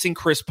 missing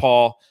Chris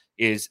Paul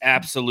is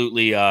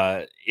absolutely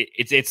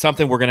it's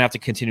something we're going to have to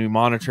continue to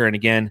monitor. And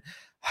again,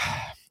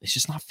 it's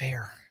just not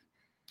fair.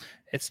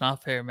 It's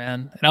not fair,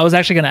 man. And I was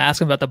actually going to ask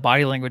him about the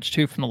body language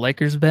too from the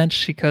Lakers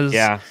bench because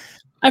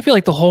I feel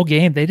like the whole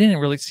game they didn't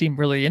really seem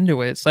really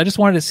into it. So I just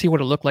wanted to see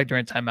what it looked like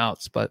during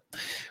timeouts, but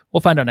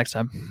we'll find out next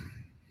time.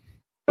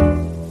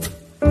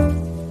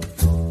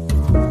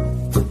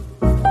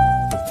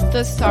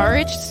 The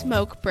Saric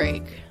smoke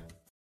break.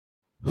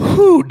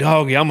 Whew,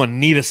 doggy, I'm going to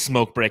need a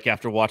smoke break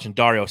after watching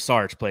Dario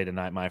Saric play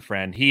tonight, my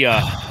friend. He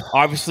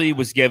obviously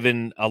was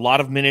given a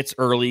lot of minutes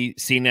early,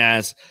 seen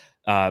as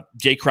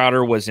Jay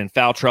Crowder was in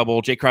foul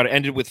trouble. Jay Crowder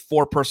ended with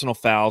 4 personal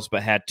fouls,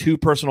 but had 2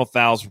 personal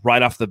fouls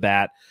right off the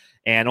bat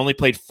and only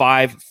played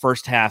 5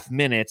 first half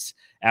minutes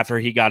after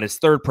he got his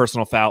 3rd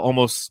personal foul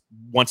almost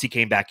once he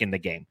came back in the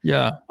game.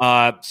 Yeah.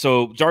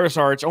 So Dario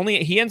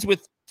Saric he ends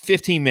with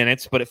 15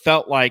 minutes, but it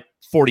felt like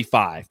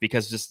 45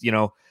 because just,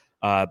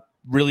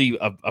 really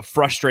a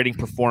frustrating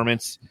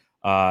performance.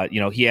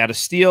 He had a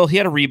steal, he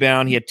had a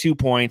rebound, he had 2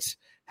 points,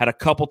 had a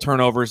couple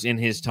turnovers in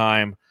his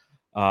time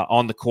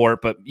on the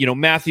court. But,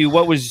 Matthew,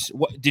 what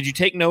did you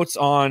take notes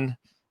on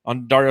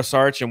Dario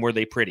Saric, and were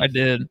they pretty? I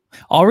did.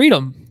 I'll read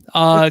them.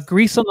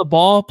 Grease on the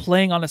ball,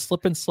 playing on a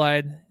slip and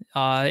slide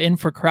in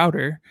for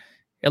Crowder.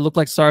 It looked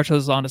like Saric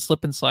was on a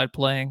slip and slide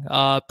playing.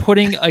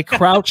 Putting a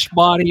crouched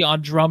body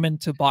on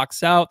Drummond to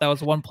box out. That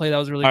was one play that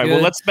was really good. All right,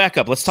 well, let's back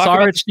up. Let's talk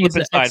about the slip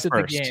and slide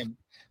first.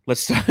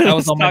 That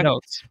was on my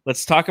notes.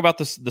 Let's talk about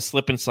the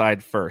slip and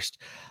slide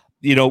first.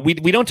 We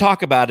don't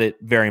talk about it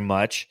very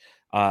much,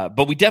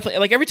 but we definitely,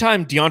 like, every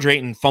time DeAndre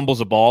Ayton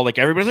fumbles a ball, like,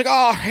 everybody's like,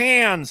 oh,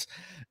 hands.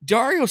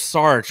 Dario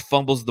Saric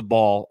fumbles the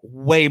ball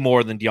way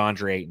more than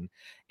DeAndre Ayton.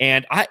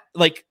 And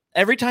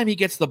every time he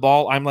gets the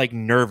ball, I'm like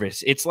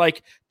nervous. It's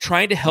like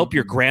trying to help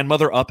your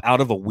grandmother up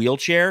out of a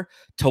wheelchair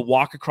to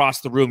walk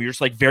across the room. You're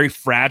just like very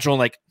fragile and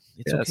like,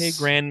 it's okay,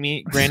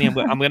 Granny,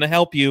 I'm going to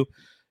help you.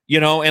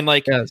 And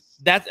like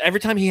that every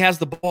time he has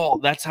the ball,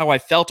 that's how I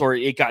felt, or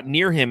it got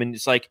near him. And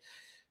it's like,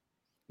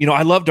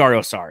 I love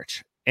Dario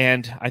Saric,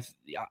 and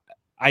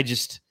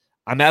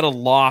I'm at a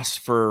loss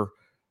for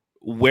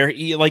where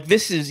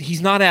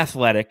he's not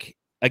athletic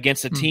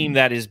against a team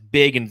that is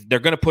big and they're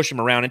going to push him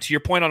around. And to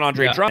your point on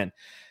Andre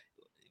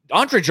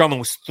Drummond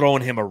was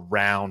throwing him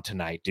around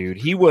tonight, dude.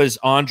 He was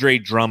Andre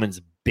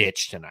Drummond's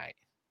bitch tonight.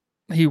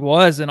 He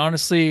was, and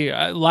honestly,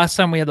 last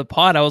time we had the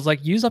pod, I was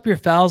like, use up your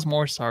fouls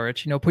more,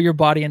 Saric. Put your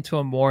body into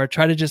him more.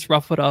 Try to just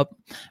rough it up.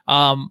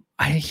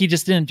 He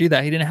just didn't do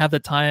that. He didn't have the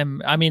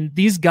time. I mean,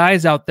 these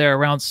guys out there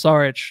around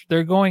Saric,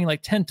 they're going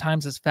like 10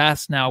 times as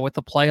fast now with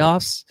the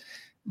playoffs.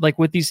 Like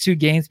with these 2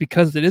 games,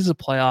 because it is a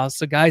playoffs,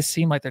 the guys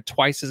seem like they're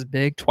twice as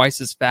big,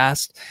 twice as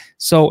fast.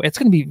 So it's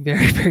going to be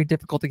very, very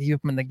difficult to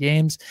keep them in the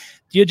games.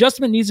 The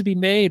adjustment needs to be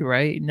made,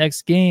 right?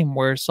 Next game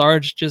where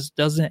Saric just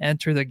doesn't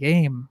enter the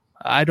game.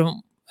 I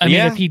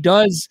mean, if he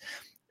does,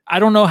 I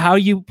don't know how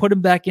you put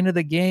him back into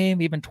the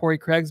game. Even Torrey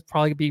Craig's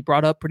probably going to be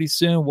brought up pretty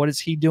soon. What is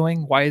he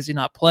doing? Why is he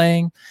not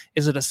playing?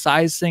 Is it a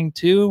size thing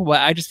too? Well,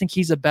 I just think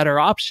he's a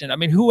better option. I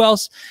mean, who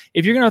else?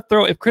 If you're going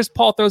to if Chris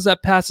Paul throws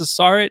that pass to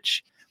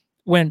Saric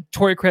when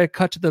Torrey Craig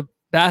cut to the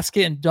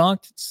basket and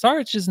dunked,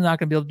 Saric is not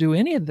going to be able to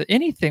do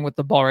anything with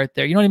the ball right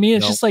there. You know what I mean?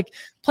 It's just like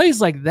plays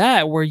like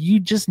that where you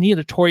just need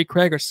a Torrey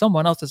Craig or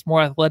someone else that's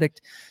more athletic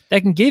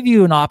that can give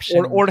you an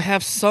option. Or to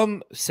have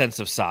some sense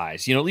of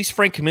size. At least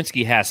Frank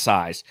Kaminsky has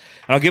size.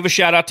 And I'll give a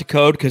shout out to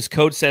Code because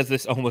Code says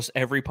this almost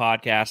every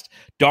podcast.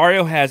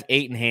 Dario has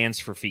 8 hands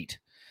for feet.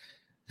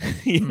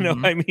 I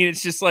mean,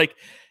 it's just like,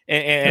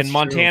 and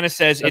Montana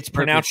says it's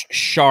pronounced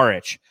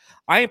Saric.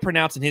 I ain't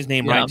pronouncing his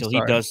name right until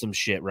he does some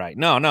shit right.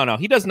 No.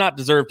 He does not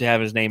deserve to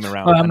have his name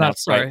around. I'm not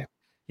sorry. Right.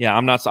 Yeah,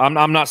 I'm not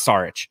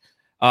Saric.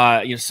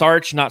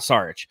 Saric, not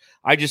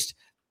Saric.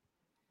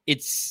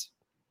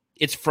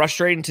 It's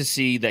frustrating to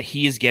see that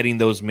he is getting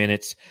those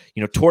minutes.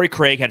 Torrey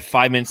Craig had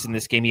 5 minutes in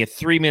this game. He had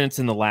 3 minutes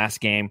in the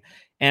last game.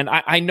 And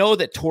I know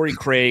that Torrey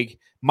Craig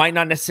might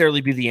not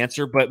necessarily be the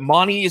answer, but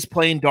Monty is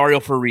playing Dario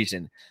for a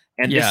reason.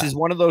 And this is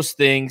one of those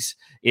things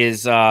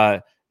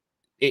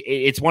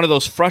it's one of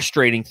those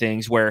frustrating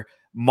things where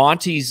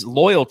Monty's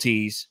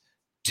loyalties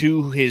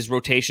to his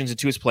rotations and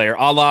to his player,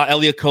 a la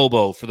Elia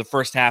Kobo for the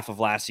first half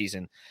of last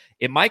season,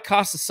 it might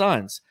cost the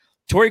Suns.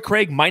 Torrey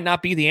Craig might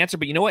not be the answer,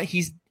 but you know what?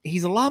 He's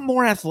a lot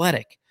more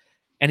athletic,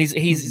 and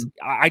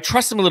I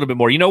trust him a little bit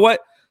more. You know what?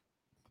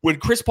 When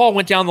Chris Paul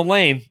went down the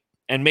lane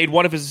and made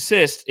one of his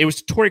assists, it was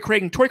to Torrey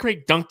Craig, and Torrey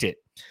Craig dunked it.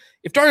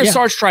 If Dario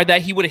Saric tried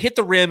that, he would have hit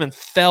the rim and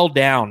fell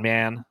down,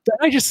 man. Did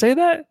I just say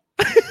that?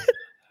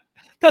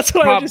 That's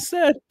what I just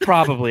said.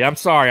 Probably. I'm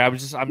sorry.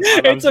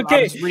 It's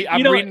okay.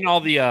 I'm reading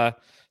all the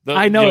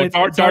I know.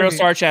 Dario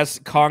Saric has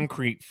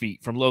concrete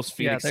feet from Los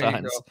Phoenix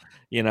Suns.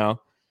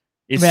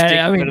 It's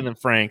better than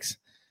Frank's.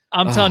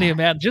 I'm telling you,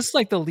 man, just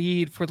like the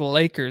lead for the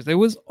Lakers, it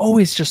was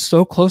always just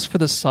so close for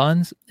the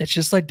Suns. It's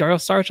just like Dario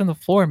Saric on the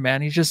floor,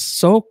 man. He's just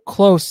so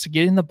close to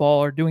getting the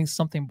ball or doing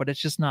something, but it's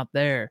just not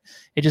there.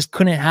 It just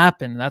couldn't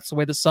happen. That's the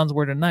way the Suns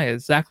were tonight.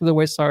 Exactly the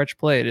way Saric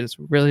played. It's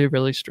really,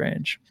 really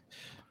strange.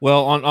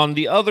 Well, on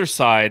the other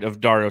side of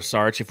Dario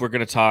Saric, if we're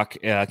going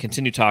to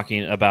continue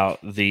talking about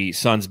the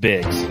Suns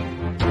bigs.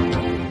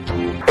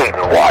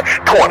 Ayton Watch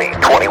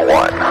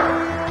 2021.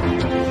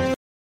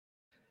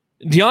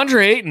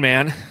 DeAndre Ayton,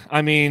 man.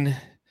 I mean,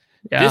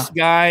 this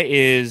guy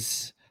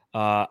is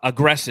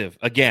aggressive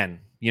again.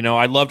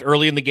 I loved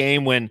early in the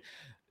game when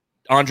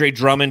Andre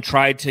Drummond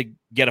tried to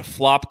get a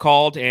flop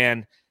called,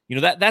 and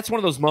that's one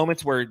of those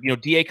moments where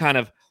DA kind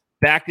of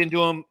backed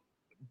into him.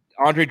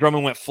 Andre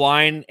Drummond went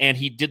flying, and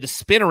he did the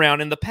spin around.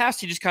 In the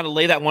past, he just kind of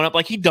lay that one up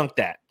like he dunked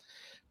that.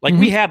 Like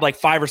we had like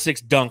 5 or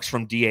 6 dunks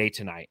from DA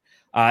tonight.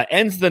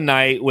 Ends the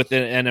night with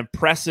an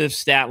impressive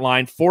stat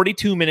line: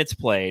 42 minutes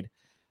played.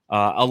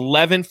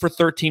 11 for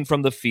 13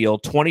 from the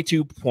field,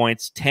 22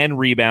 points, 10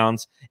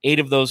 rebounds, 8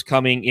 of those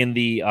coming in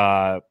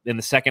the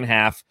second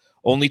half.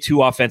 Only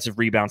 2 offensive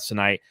rebounds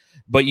tonight.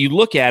 But you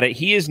look at it,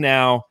 he is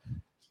now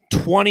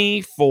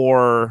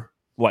 24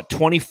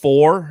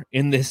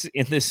 in this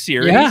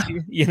series,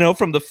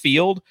 from the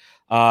field,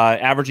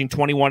 averaging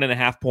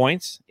 21.5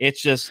 points.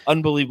 It's just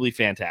unbelievably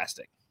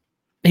fantastic.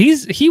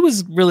 He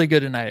was really good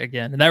tonight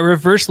again. And that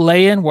reverse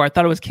lay-in where I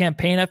thought it was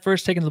Campaign at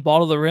first, taking the ball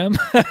to the rim.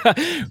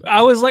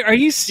 I was like, are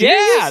you serious?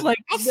 Yeah, like,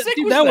 how sick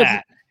was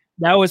that?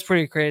 That was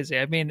pretty crazy.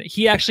 I mean,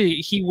 he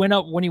went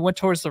up when he went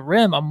towards the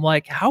rim. I'm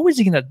like, how is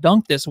he going to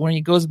dunk this when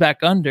he goes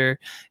back under?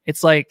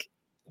 It's like,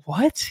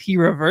 what? He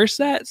reversed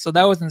that? So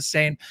that was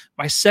insane.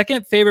 My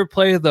second favorite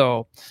play,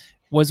 though,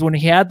 was when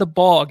he had the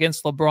ball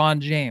against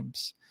LeBron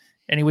James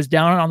and he was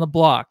down on the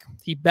block.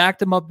 He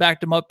backed him up,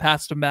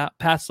 passed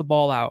the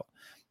ball out.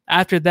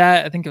 After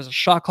that, I think it was a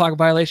shot clock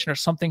violation or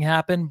something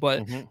happened.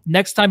 But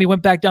next time he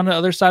went back down to the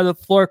other side of the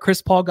floor,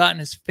 Chris Paul got in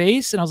his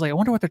face. And I was like, I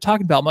wonder what they're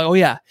talking about. I'm like, oh,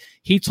 yeah.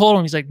 He told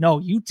him, he's like, no,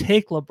 you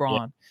take LeBron.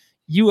 Yeah.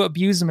 You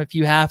abuse him if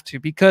you have to.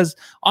 Because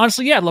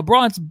honestly,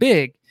 LeBron's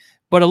big.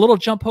 But a little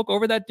jump hook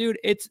over that dude,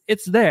 it's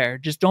there.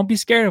 Just don't be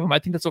scared of him. I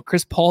think that's what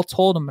Chris Paul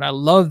told him, and I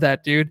love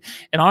that, dude.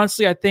 And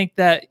honestly, I think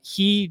that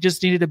he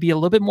just needed to be a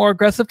little bit more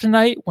aggressive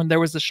tonight when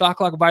there was the shot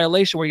clock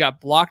violation where he got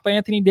blocked by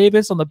Anthony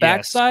Davis on the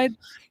backside.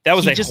 That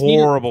was a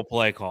horrible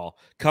play call.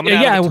 Coming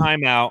out of the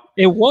timeout.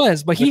 It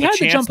was, but he had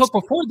the jump hook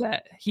before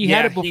that. He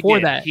had it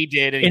before that. He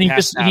did, and he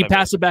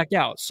passed it back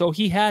out. So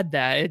he had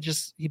that.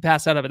 He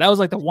passed out of it. That was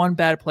like the one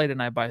bad play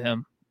tonight by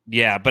him.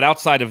 Yeah, but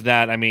outside of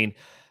that, I mean,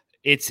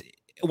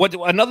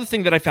 another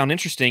thing that I found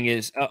interesting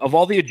is of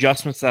all the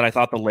adjustments that I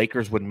thought the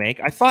Lakers would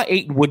make, I thought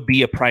Ayton would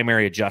be a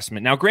primary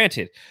adjustment. Now,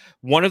 granted,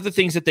 one of the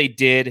things that they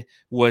did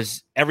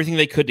was everything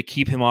they could to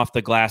keep him off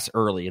the glass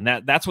early, and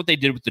that's what they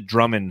did with the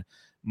Drummond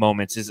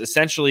moments. Is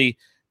essentially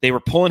they were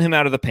pulling him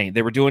out of the paint.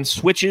 They were doing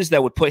switches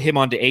that would put him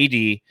onto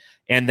AD,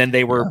 and then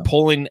they were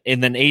pulling,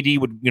 and then AD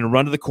would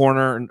run to the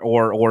corner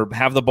or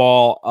have the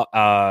ball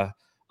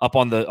up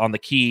on the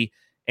key.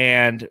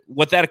 And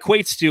what that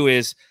equates to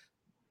is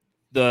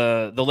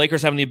the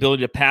Lakers having the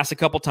ability to pass a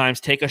couple times,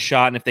 take a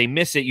shot, and if they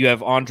miss it, you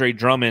have Andre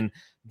Drummond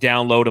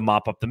down low to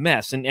mop up the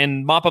mess.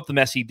 And mop up the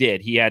mess he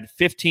did. He had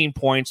 15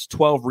 points,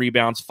 12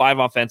 rebounds, 5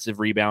 offensive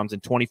rebounds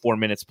in 24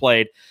 minutes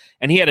played,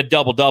 and he had a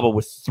double-double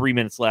with 3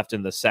 minutes left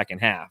in the second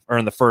half, or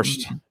in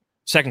the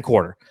second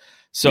quarter.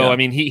 So, I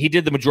mean, he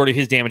did the majority of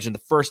his damage in the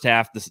first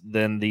half.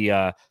 Then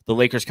the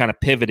Lakers kind of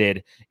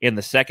pivoted in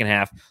the second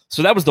half.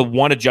 So that was the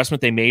one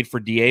adjustment they made for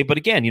DA. But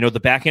again, the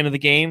back end of the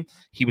game,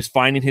 he was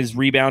finding his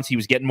rebounds. He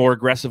was getting more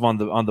aggressive on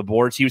the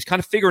boards. He was kind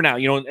of figuring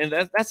out, and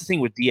that's the thing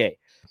with DA,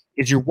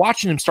 is you're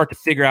watching him start to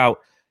figure out,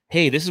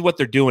 hey, this is what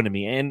they're doing to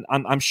me. And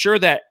I'm sure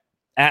that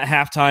at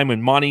halftime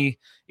when Monty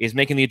is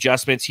making the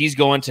adjustments, he's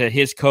going to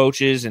his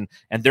coaches and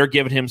they're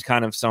giving him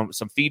kind of some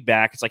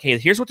feedback. It's like, hey,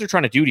 here's what they're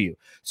trying to do to you.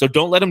 So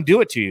don't let them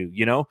do it to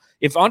you.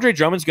 If Andre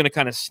Drummond's going to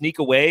kind of sneak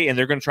away and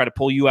they're going to try to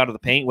pull you out of the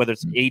paint, whether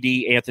it's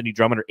AD Anthony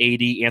Drummond or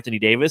AD Anthony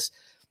Davis,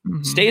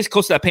 stay as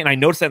close to that paint. I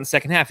noticed that in the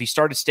second half. He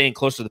started staying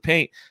close to the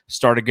paint,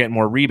 started getting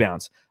more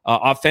rebounds.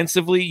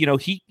 Offensively,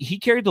 he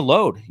carried the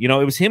load. It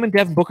was him and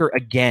Devin Booker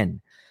again.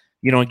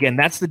 Again,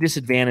 that's the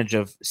disadvantage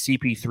of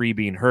CP3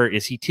 being hurt,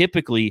 is he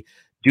typically,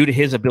 due to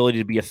his ability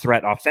to be a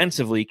threat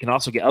offensively, can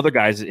also get other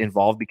guys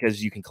involved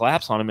because you can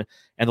collapse on him,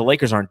 and the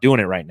Lakers aren't doing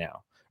it right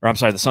now. Or I'm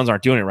sorry, the Suns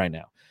aren't doing it right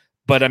now.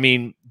 But, I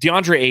mean,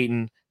 DeAndre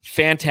Ayton,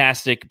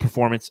 fantastic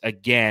performance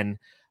again.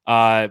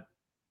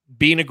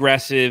 Being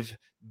aggressive,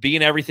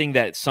 being everything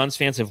that Suns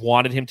fans have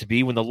wanted him to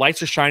be. When the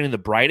lights are shining the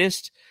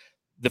brightest,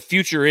 the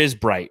future is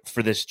bright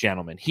for this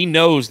gentleman. He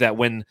knows that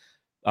when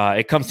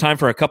it comes time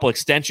for a couple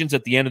extensions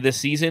at the end of this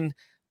season,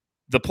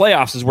 the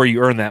playoffs is where you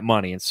earn that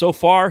money. And so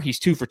far, he's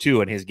 2 for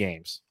 2 in his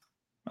games.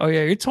 Oh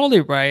yeah, you're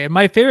totally right. And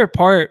my favorite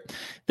part,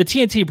 the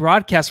TNT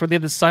broadcast where they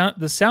have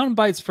the sound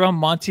bites from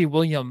Monty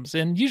Williams.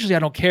 And usually I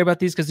don't care about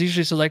these because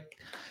usually it's like,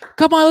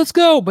 come on, let's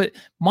go. But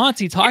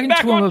Monty talking to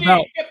him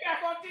about,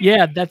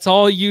 yeah, that's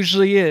all it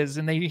usually is.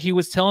 And he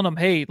was telling him,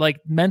 hey, like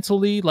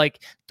mentally,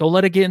 like don't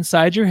let it get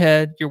inside your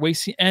head. You're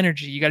wasting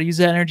energy. You got to use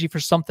that energy for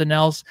something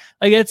else.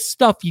 Like it's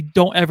stuff you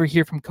don't ever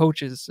hear from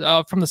coaches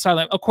from the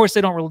sideline. Of course,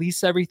 they don't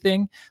release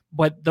everything,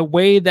 but the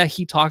way that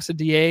he talks to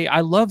DA, I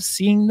love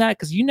seeing that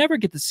because you never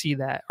get to see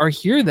that or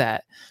hear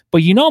that.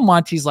 But you know,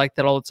 Monty's like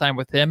that all the time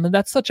with him, and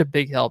that's such a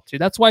big help too.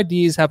 That's why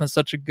D is having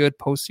such a good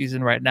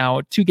postseason right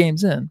now. 2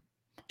 games in.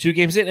 2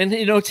 games in, and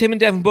it's him and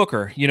Devin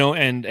Booker,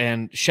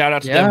 and shout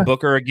out to Devin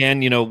Booker again.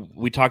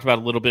 We talked about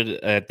a little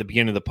bit at the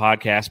beginning of the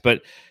podcast,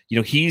 but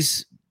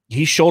he's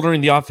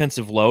shouldering the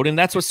offensive load, and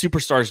that's what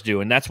superstars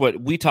do, and that's what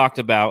we talked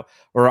about,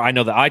 or I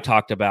know that I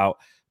talked about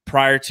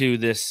prior to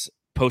this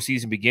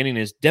postseason beginning.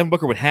 Is Devin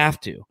Booker would have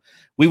to,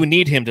 we would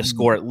need him to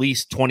score at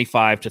least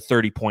 25 to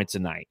 30 points a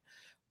night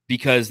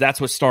because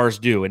that's what stars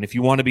do, and if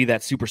you want to be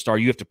that superstar,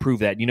 you have to prove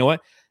that. You know what?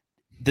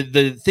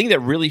 The thing that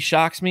really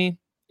shocks me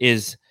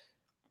is,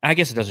 I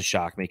guess it doesn't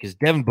shock me because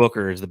Devin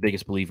Booker is the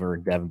biggest believer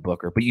in Devin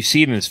Booker, but you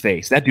see it in his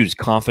face. That dude is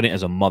confident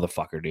as a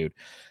motherfucker, dude.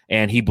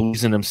 And he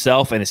believes in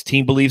himself and his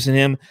team believes in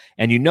him.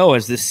 And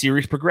as this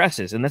series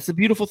progresses, and that's the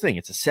beautiful thing.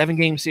 It's a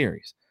 7-game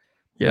series.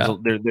 Yeah.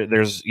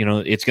 There's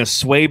it's going to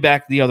sway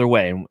back the other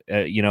way,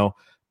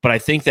 but I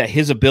think that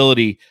his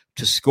ability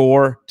to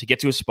score, to get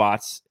to his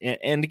spots,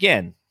 and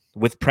again,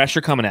 with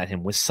pressure coming at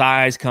him, with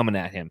size coming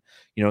at him,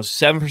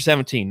 7 for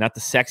 17, not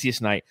the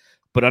sexiest night,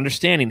 but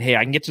understanding, hey,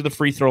 I can get to the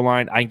free throw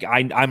line.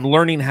 I'm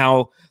learning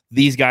how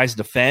these guys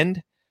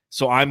defend,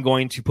 so I'm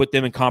going to put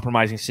them in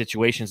compromising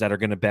situations that are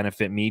going to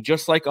benefit me,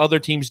 just like other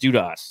teams do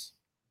to us.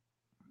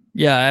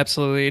 Yeah,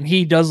 absolutely. And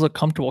he does look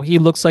comfortable. He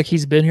looks like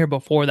he's been here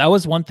before. That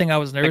was one thing I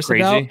was nervous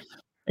about.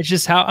 It's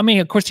just how,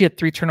 of course, he had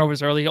 3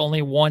 turnovers early,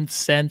 only 1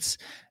 since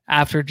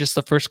after just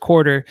the first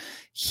quarter.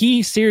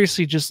 He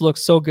seriously just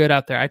looks so good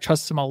out there. I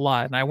trust him a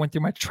lot. And I went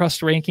through my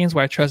trust rankings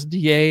where I trust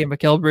DA and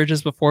Mikal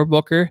Bridges before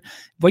Booker.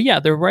 But yeah,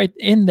 they're right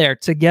in there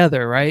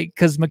together, right?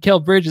 Because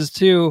Mikal Bridges,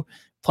 too,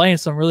 playing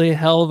some really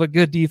hell of a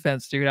good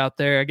defense, dude, out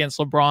there against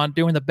LeBron,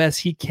 doing the best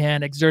he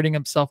can, exerting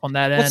himself on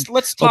that end.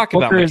 Let's talk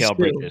about Mikal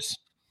Bridges.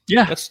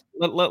 Yeah.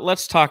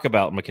 Let's talk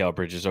about Mikal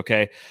Bridges,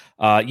 okay?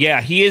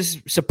 He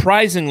is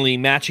surprisingly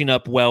matching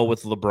up well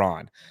with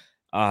LeBron.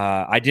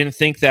 I didn't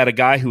think that a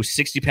guy who's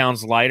 60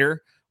 pounds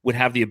lighter would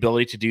have the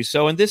ability to do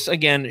so. And this,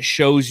 again,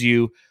 shows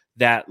you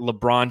that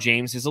LeBron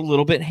James is a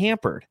little bit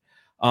hampered.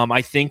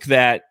 I think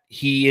that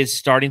he is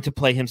starting to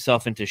play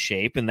himself into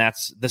shape, and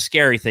that's the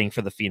scary thing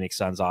for the Phoenix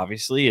Suns,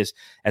 obviously, is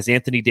as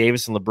Anthony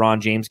Davis and LeBron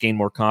James gain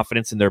more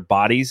confidence in their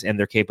bodies and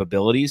their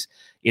capabilities,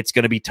 it's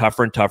going to be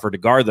tougher and tougher to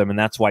guard them, and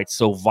that's why it's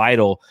so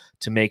vital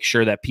to make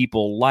sure that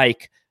people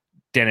like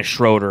Dennis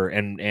Schroeder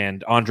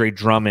and Andre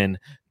Drummond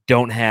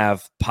don't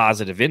have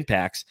positive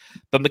impacts.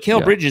 But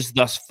Mikal Bridges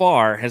thus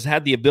far has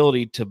had the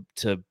ability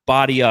to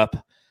body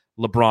up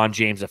LeBron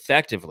James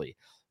effectively.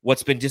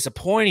 What's been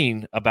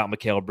disappointing about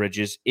Mikal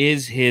Bridges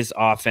is his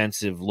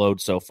offensive load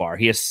so far.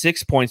 He has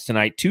 6 points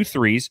tonight, 2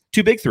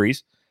 big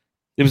threes.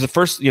 It was the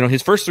first,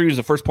 his first 3 was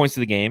the first points of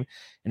the game,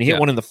 and he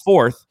hit one in the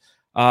fourth,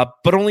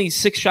 but only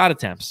 6 shot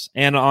attempts.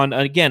 And on,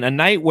 again, a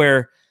night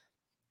where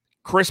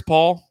Chris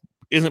Paul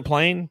isn't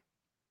playing,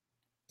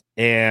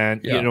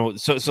 and,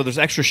 so there's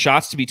extra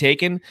shots to be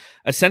taken.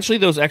 Essentially,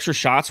 those extra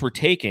shots were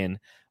taken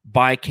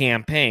by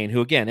Cam Payne, who,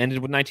 again,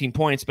 ended with 19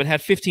 points, but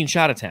had 15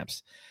 shot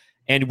attempts.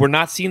 And we're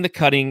not seeing the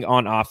cutting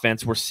on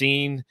offense. We're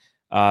seeing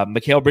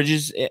Mikal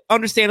Bridges,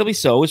 understandably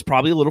so, is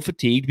probably a little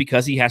fatigued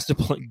because he has to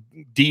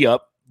D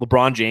up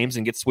LeBron James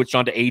and get switched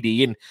on to AD.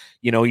 And,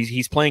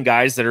 he's playing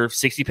guys that are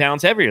 60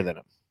 pounds heavier than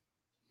him.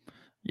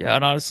 Yeah,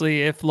 and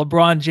honestly, if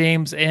LeBron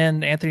James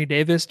and Anthony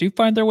Davis do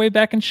find their way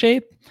back in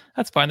shape,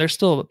 that's fine. They're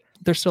still a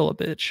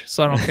bitch,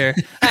 so I don't care.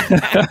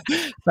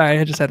 Sorry,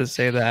 I just had to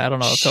say that. I don't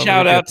know.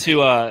 Shout out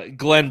to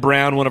Glenn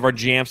Brown, one of our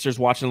Jamsters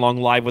watching along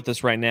live with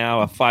us right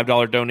now. A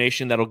 $5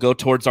 donation that'll go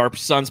towards our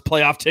Suns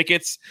playoff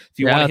tickets. If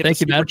you want to hit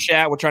the super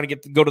chat, we're trying to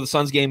go to the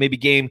Suns game, maybe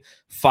game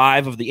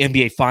 5 of the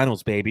NBA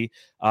Finals, baby.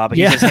 But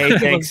he says, hey,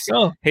 thanks.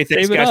 Hey,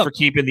 thanks, guys, for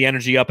keeping the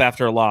energy up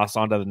after a loss.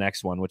 On to the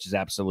next one, which is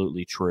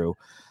absolutely true.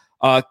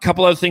 A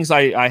couple other things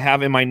I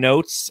have in my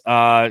notes.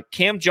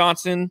 Cam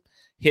Johnson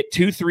hit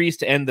 2 threes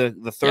to end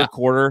the third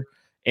quarter,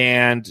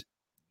 and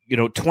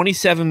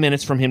 27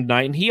 minutes from him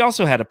tonight. And he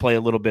also had to play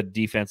a little bit of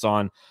defense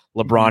on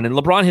LeBron, and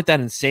LeBron hit that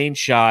insane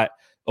shot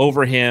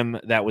over him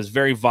that was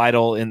very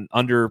vital in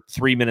under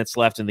 3 minutes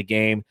left in the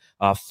game,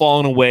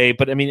 falling away.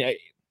 But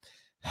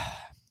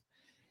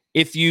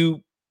if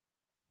you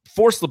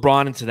force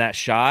LeBron into that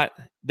shot,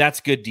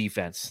 that's good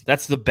defense.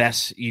 That's the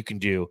best you can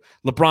do.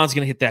 LeBron's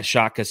going to hit that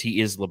shot because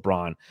he is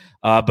LeBron.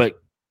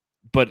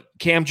 But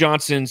Cam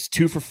Johnson's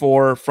 2 for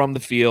 4 from the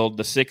field,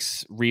 the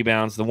 6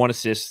 rebounds, the 1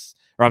 assist,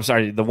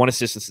 the 1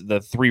 assist,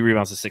 the 3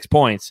 rebounds, the 6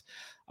 points.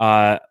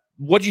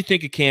 What do you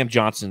think of Cam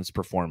Johnson's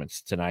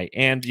performance tonight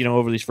and,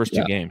 over these first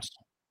 2 games?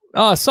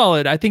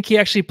 Solid. I think he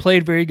actually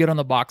played very good on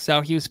the box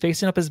out. He was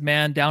facing up his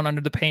man down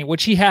under the paint,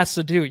 which he has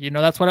to do.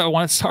 That's what I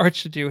wanted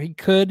Sarge to do. He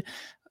could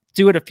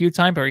do it a few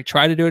times, or he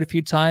tried to do it a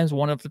few times.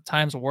 One of the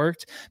times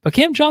worked, but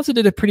Cam Johnson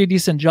did a pretty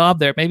decent job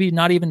there. Maybe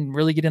not even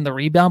really getting the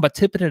rebound, but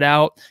tipping it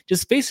out,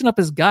 just facing up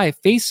his guy,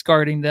 face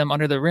guarding them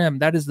under the rim.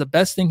 That is the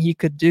best thing he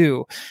could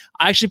do.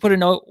 I actually put a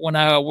note when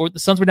the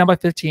Suns were down by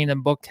 15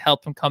 and Book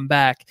helped him come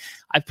back.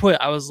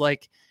 I was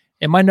like,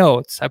 in my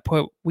notes,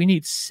 we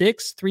need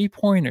 6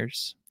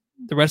 3-pointers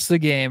the rest of the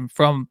game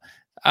from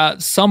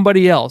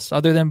somebody else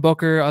other than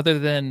Booker, other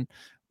than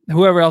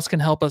whoever else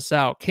can help us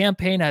out. Cam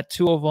Payne had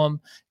 2 of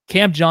them.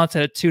 Cam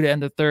Johnson had 2 to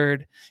end the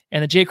third,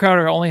 and the Jay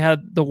Crowder only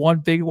had the one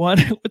big one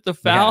with the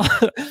foul,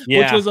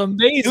 which was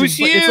amazing. It was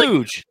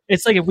huge.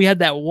 It's like if we had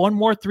that one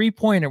more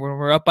 3-pointer when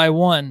we're up by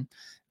 1,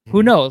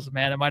 who knows,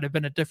 man? It might have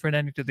been a different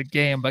ending to the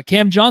game. But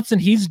Cam Johnson,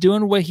 he's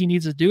doing what he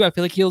needs to do. I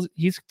feel like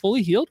he's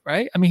fully healed,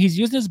 right? I mean, he's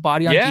using his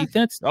body on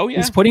defense. Oh, yeah.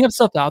 He's putting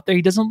himself out there.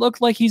 He doesn't look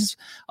like he's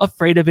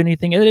afraid of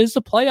anything. It is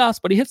the playoffs,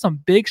 but he hit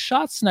some big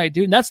shots tonight,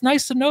 dude. And that's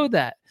nice to know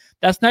that.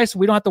 That's nice.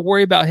 We don't have to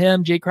worry about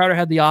him. Jay Crowder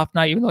had the off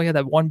night, even though he had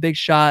that one big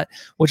shot,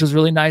 which was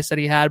really nice that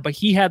he had. But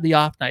he had the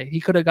off night. He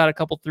could have got a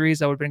couple threes.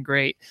 That would have been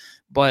great.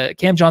 But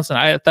Cam Johnson,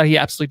 I thought he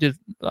absolutely did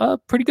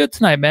pretty good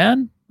tonight,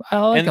 man. I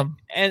like him.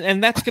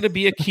 And that's going to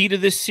be a key to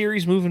this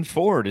series moving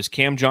forward, is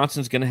Cam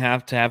Johnson's going to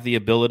have the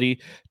ability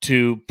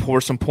to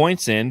pour some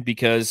points in,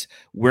 because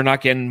we're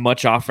not getting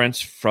much offense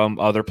from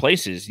other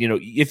places.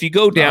 If you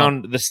go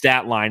down the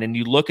stat line and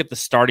you look at the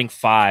starting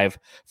 5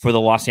 for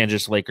the Los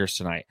Angeles Lakers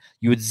tonight,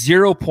 you had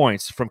 0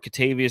 points from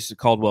Kentavious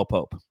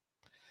Caldwell-Pope.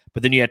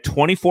 But then you had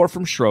 24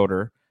 from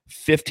Schroeder,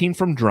 15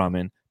 from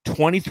Drummond,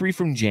 23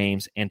 from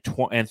James, and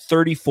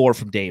 34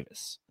 from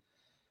Davis.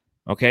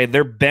 Okay,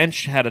 their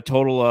bench had a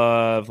total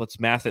of, let's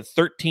math it,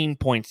 13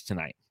 points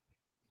tonight.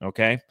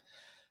 Okay,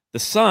 the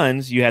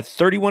Suns, you had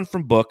 31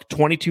 from Book,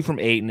 22 from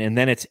Ayton, and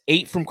then it's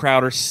 8 from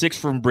Crowder, 6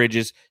 from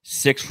Bridges,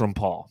 6 from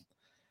Paul.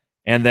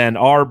 And then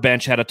our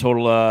bench had a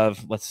total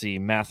of, let's see,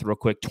 math real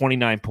quick,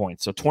 29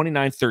 points. So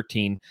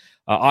 29-13.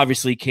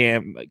 Obviously,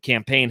 Cam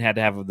Payne had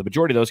to have the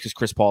majority of those because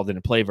Chris Paul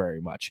didn't play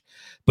very much.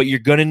 But you're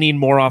going to need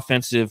more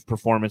offensive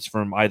performance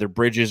from either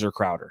Bridges or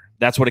Crowder.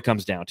 That's what it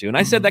comes down to. And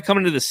I said that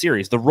coming into the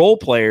series. The role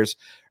players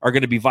are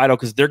going to be vital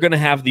because they're going to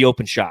have the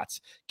open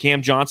shots.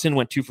 Cam Johnson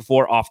went 2 for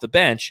 4 off the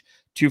bench,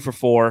 2 for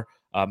 4.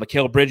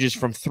 Mikal Bridges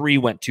from 3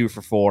 went 2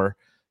 for 4.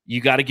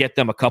 You got to get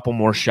them a couple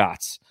more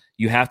shots.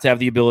 You have to have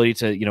the ability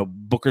to,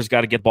 Booker's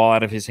got to get ball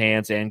out of his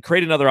hands and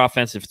create another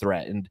offensive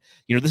threat. And,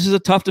 this is a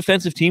tough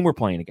defensive team we're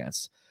playing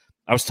against.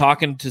 I was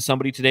talking to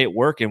somebody today at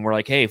work, and we're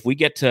like, hey, if we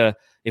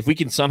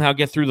can somehow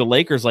get through the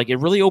Lakers, like, it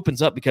really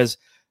opens up, because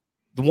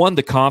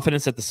the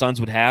confidence that the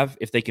Suns would have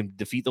if they can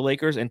defeat the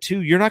Lakers, and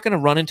 2, you're not going to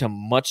run into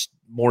much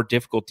more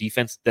difficult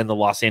defense than the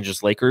Los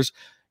Angeles Lakers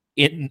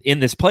in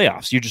this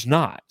playoffs. You're just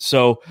not.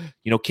 So,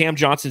 Cam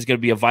Johnson is going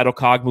to be a vital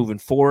cog moving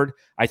forward.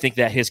 I think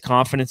that his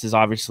confidence is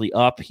obviously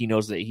up. He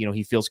knows that,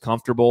 he feels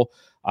comfortable,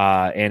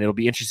 and it'll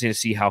be interesting to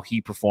see how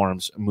he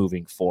performs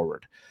moving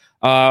forward.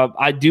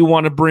 I do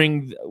want to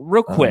bring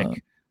real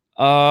quick.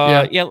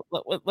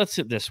 Let's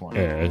hit this one.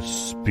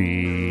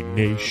 SB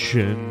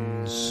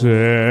Nation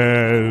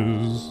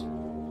says.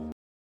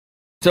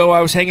 So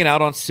I was hanging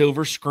out on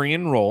Silver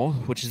Screen Roll,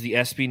 which is the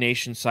SB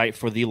Nation site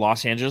for the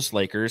Los Angeles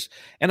Lakers,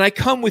 and I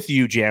come with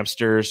you,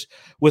 Jamsters,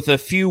 with a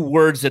few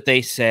words that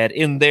they said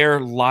in their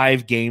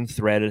live game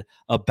thread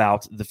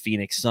about the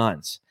Phoenix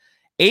Suns.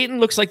 Ayton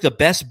looks like the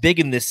best big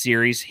in this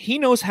series. He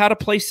knows how to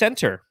play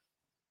center.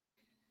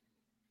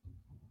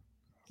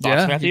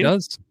 Thoughts, Matthew? He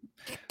does.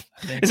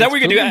 Is that what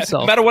you're going to do?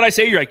 No matter what I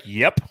say, you're like,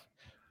 yep,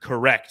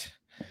 correct.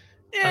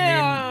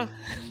 Yeah.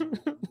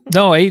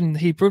 No, Ayton,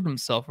 he proved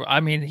himself. I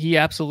mean, he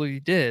absolutely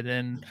did.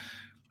 And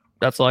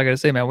that's all I got to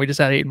say, man. We just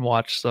had Ayton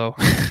watch, so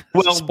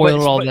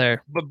spoil it all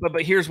there.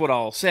 But here's what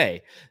I'll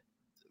say.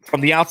 From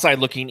the outside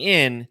looking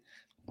in,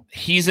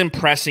 he's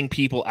impressing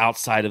people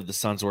outside of the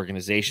Suns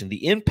organization.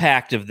 The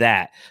impact of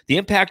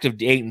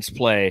Ayton's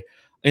play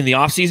in the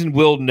offseason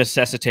will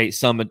necessitate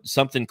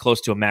something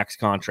close to a max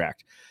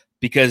contract.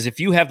 Because if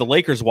you have the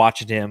Lakers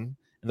watching him,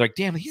 and they're like,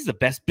 damn, he's the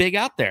best big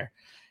out there.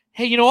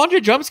 Hey, Andre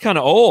Drummond's kind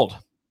of old.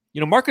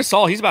 Marc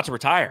Gasol, he's about to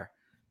retire.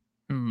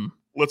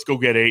 Let's go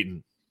get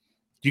Ayton.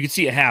 You can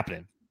see it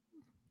happening.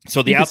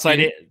 So the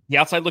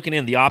outside looking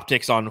in, the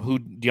optics on who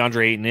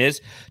DeAndre Ayton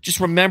is, just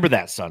remember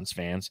that, Suns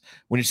fans.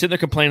 When you're sitting there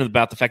complaining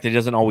about the fact that he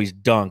doesn't always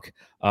dunk,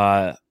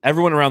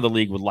 everyone around the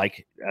league would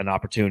like an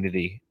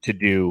opportunity to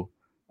do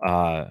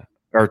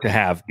or to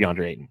have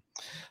DeAndre Ayton.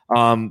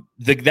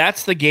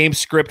 That's the game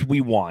script we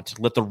want.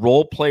 Let the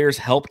role players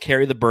help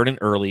carry the burden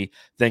early,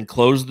 then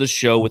close the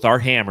show with our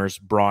hammers,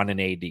 Braun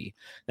and AD.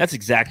 That's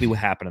exactly what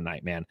happened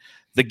tonight, man.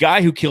 The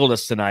guy who killed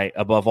us tonight,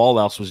 above all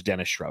else, was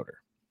Dennis Schroeder.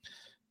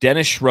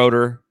 Dennis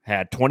Schroeder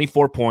had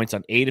 24 points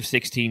on 8 of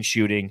 16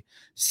 shooting,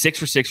 6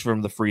 for 6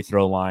 from the free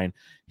throw line.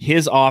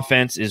 His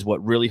offense is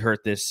what really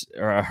hurt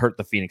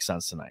the Phoenix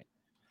Suns tonight.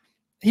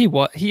 He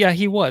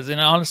was. And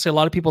honestly, a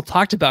lot of people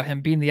talked about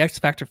him being the X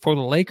factor for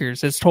the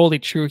Lakers. It's totally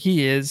true.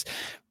 He is.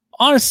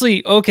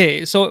 honestly,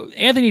 okay, so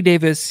Anthony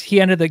Davis, he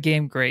ended the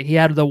game great. He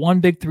had the one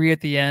big three at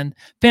the end.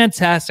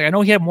 Fantastic. I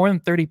know he had more than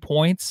 30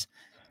 points,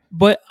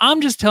 but I'm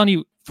just telling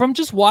you, from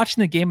just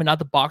watching the game and not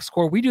the box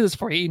score, we do this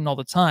for Ayton all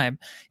the time.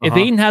 If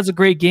Ayton has a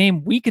great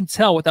game, we can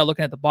tell without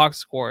looking at the box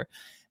score.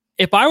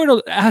 If I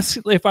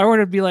were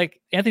to be like,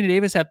 Anthony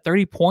Davis had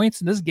 30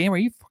 points in this game, are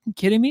you fucking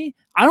kidding me?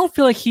 I don't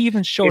feel like he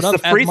even showed up.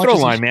 It's the free throw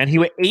line, man. He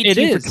went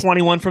 18 for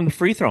 21 from the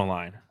free throw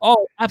line.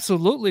 Oh,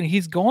 absolutely. And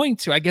he's going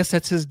to. I guess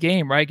that's his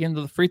game, right? Getting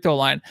to the free throw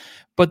line.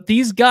 But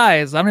these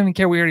guys, I don't even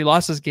care. We already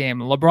lost this game.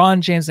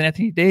 LeBron James and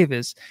Anthony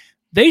Davis,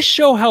 they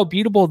show how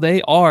beatable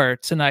they are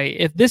tonight.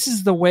 If this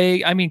is the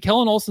way, I mean,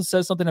 Kellen Olson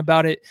says something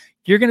about it.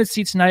 You're going to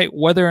see tonight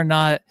whether or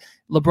not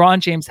LeBron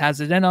James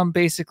has it in him,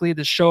 basically,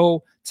 to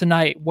show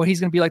tonight what he's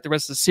going to be like the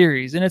rest of the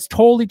series. And it's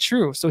totally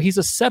true. So he's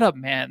a setup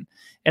man.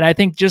 And I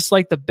think just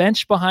like the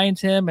bench behind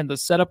him and the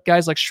setup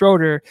guys like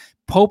Schroeder,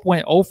 Pope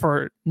went 0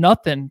 for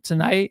nothing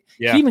tonight.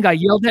 Yeah. He even got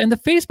yelled at in the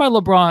face by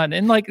LeBron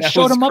and like that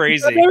showed him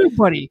crazy. Up to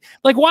everybody.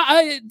 Like,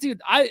 why?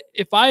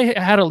 If I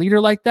had a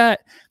leader like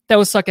that, that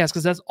would suck ass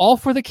because that's all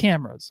for the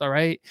cameras. All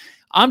right.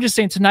 I'm just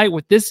saying tonight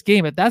with this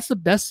game, if that's the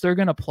best they're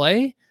going to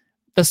play,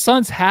 the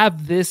Suns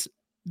have this.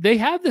 They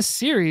have this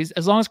series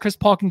as long as Chris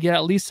Paul can get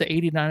at least to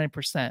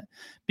 89%,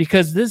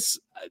 because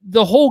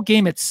the whole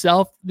game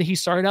itself, he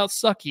started out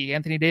sucky,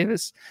 Anthony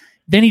Davis.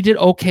 Then he did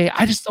okay.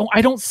 I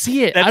don't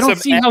see it. That's I don't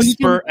see how he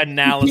can,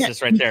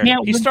 analysis right there.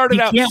 He started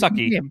out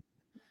sucky.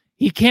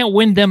 He can't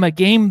win them a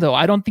game though.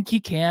 I don't think he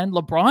can.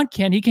 LeBron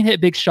can. He can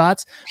hit big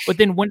shots, but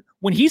then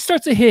when he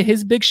starts to hit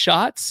his big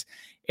shots,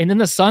 and then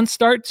the Suns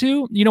start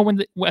to,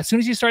 as soon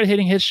as he started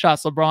hitting his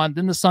shots, LeBron,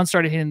 then the Suns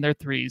started hitting their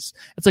threes.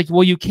 It's like,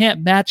 well, you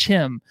can't match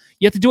him.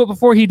 You have to do it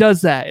before he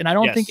does that. And I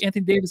don't think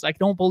Anthony Davis, I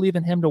don't believe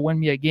in him to win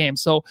me a game.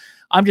 So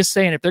I'm just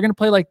saying, if they're going to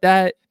play like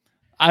that,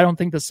 I don't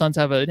think the Suns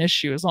have an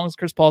issue as long as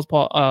Chris Paul's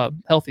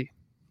healthy.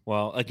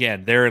 Well,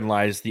 again, therein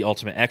lies the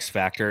ultimate X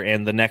factor.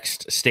 And the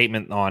next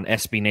statement on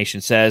SB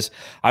Nation says,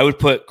 I would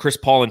put Chris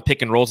Paul in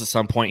pick and rolls at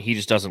some point. He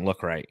just doesn't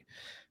look right.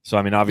 So,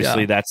 I mean,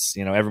 obviously that's,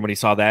 everybody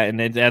saw that.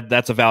 And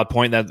that's a valid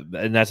point,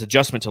 and that's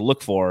adjustment to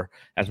look for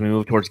as we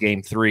move towards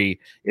game 3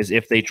 is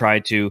if they try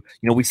to,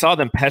 we saw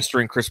them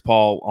pestering Chris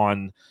Paul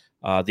on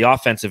the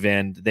offensive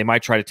end. They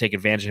might try to take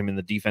advantage of him in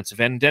the defensive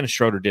end. Dennis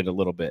Schroeder did a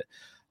little bit.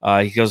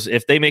 He goes,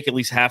 if they make at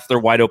least half their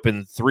wide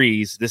open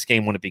threes, this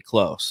game wouldn't be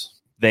close.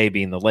 They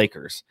being the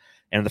Lakers.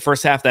 And in the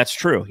first half, that's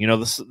true.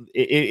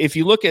 If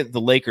you look at the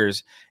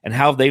Lakers and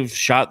how they've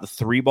shot the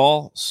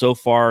 3-ball so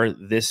far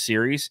this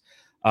series,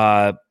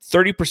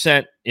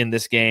 30% in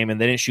this game,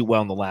 and they didn't shoot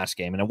well in the last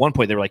game. And at one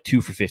point, they were like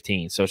 2 for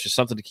 15. So it's just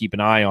something to keep an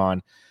eye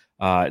on.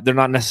 They're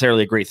not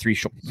necessarily a great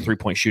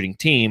three-point shooting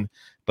team,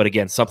 but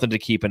again, something to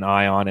keep an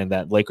eye on, and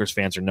that Lakers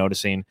fans are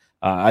noticing.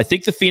 I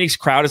think the Phoenix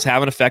crowd is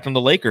having an effect on the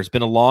Lakers. It's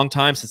been a long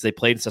time since they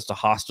played in such a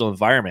hostile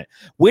environment.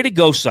 Way to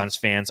go, Suns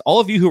fans. All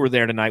of you who were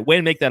there tonight, way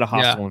to make that a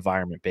hostile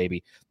environment,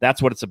 baby.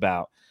 That's what it's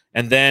about.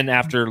 And then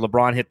after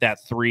LeBron hit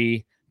that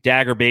 3,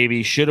 dagger,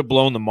 baby, should have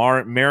blown the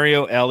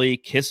Mario Ellie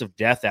kiss of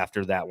death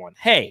after that one.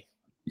 Hey.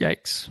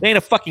 Yikes. It ain't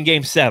a fucking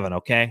game 7,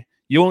 okay?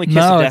 You only kiss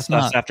of death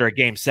us after a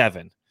game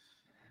 7.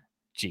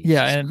 Jesus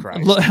and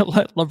Christ.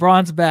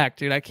 LeBron's back,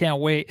 dude. I can't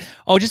wait.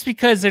 Oh, just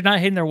because they're not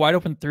hitting their wide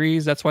open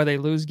threes, that's why they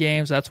lose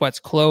games. That's why it's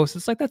close.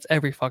 It's like that's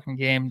every fucking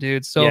game,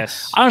 dude. So I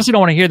honestly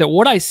don't want to hear that.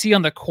 What I see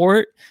on the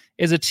court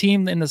is a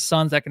team in the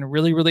Suns that can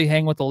really, really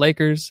hang with the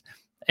Lakers.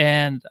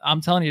 And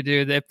I'm telling you,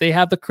 dude, if they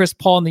have the Chris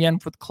Paul in the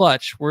end with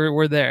clutch,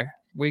 we're there.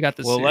 We got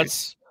this. Well,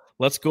 series.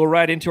 Let's go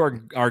right into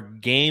our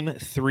game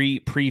 3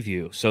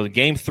 preview. So the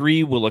game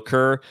 3 will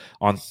occur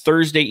on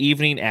Thursday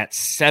evening at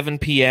 7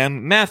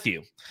 p.m.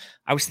 Matthew,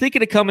 I was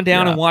thinking of coming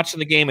down and watching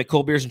the game at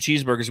Cold Beers and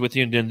Cheeseburgers with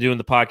you and doing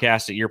the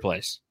podcast at your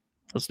place.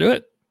 Let's do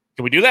it.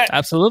 Can we do that?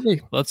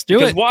 Absolutely. Let's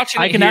do it.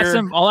 Watching ask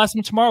him. I'll ask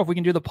him tomorrow if we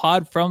can do the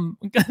pod from.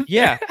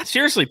 Yeah,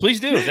 seriously, please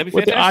do. That'd be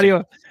with fantastic. The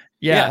audio.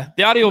 Yeah,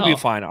 the audio will be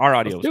fine. Our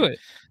audio. Let's do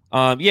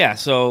it.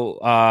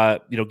 So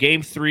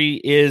game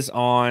 3 is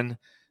on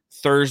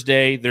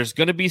Thursday. There's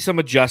going to be some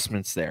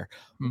adjustments there.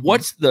 Mm-hmm.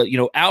 What's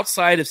the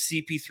outside of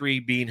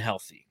CP3 being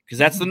healthy? Because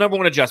that's the number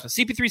one adjustment.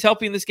 CP3 is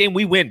healthy in this game.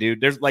 We win, dude.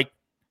 There's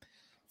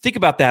think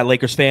about that,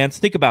 Lakers fans.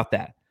 Think about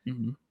that.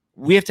 Mm-hmm.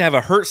 We have to have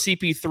a hurt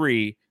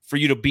CP3 for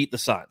you to beat the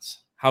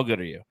Suns. How good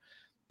are you?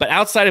 But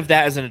outside of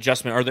that as an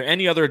adjustment, are there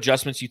any other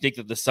adjustments you think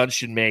that the Suns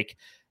should make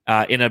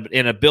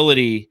in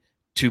ability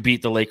to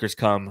beat the Lakers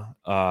come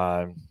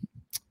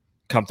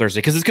Thursday?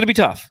 Because it's going to be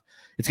tough.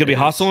 It's going to be a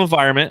hostile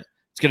environment.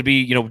 It's going to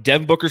be,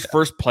 Devin Booker's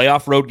first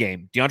playoff road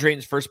game, DeAndre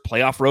Ayton's first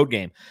playoff road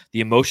game.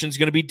 The emotion's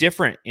going to be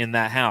different in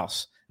that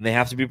house, and they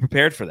have to be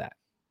prepared for that.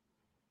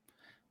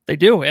 They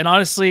do. And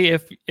honestly,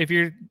 if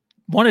you're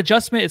one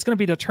adjustment, it's going to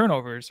be the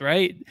turnovers,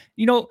 right?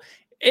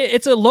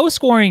 It's a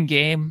low-scoring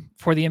game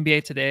for the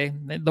NBA today.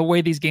 The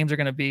way these games are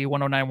going to be,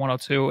 109,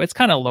 102, it's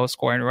kind of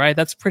low-scoring, right?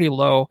 That's pretty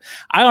low.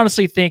 I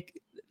honestly think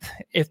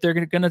if they're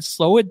going to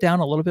slow it down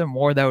a little bit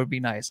more, that would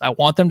be nice. I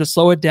want them to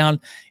slow it down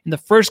in the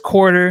first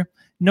quarter,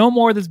 No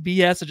more of this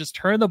BS of just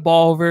turn the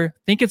ball over,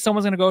 thinking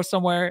someone's going to go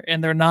somewhere,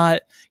 and they're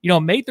not.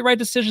 Make the right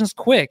decisions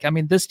quick. I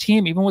mean, this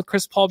team, even with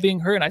Chris Paul being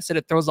hurt, and I said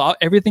it throws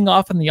everything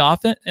off in the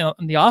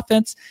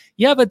offense.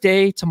 You have a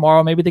day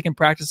tomorrow. Maybe they can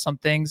practice some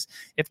things.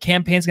 If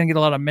Campaign's going to get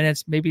a lot of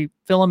minutes, maybe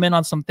fill him in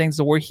on some things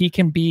to where he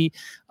can be,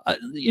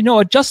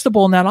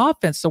 adjustable in that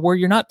offense, so where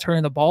you're not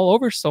turning the ball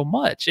over so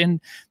much. And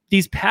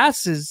these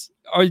passes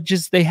are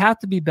they have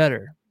to be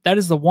better. That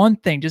is the one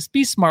thing. Just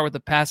be smart with the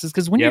passes,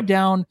 because when you're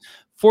down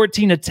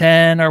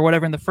 14-10 or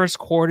whatever in the first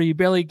quarter, you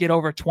barely get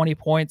over 20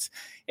 points.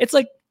 It's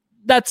like,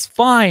 that's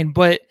fine,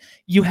 but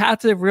you have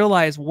to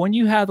realize when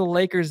you have the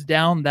Lakers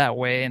down that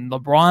way and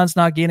LeBron's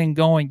not getting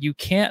going, you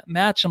can't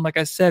match him, like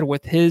I said,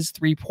 with his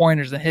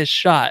 3-pointers and his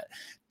shot.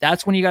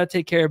 That's when you got to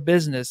take care of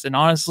business. And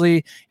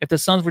honestly, if the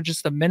Suns were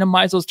just to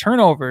minimize those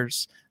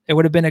turnovers, it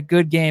would have been a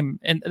good game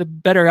and a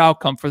better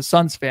outcome for the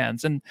Suns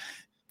fans. And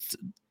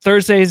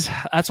Thursdays,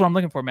 that's what I'm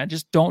looking for, man.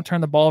 Just don't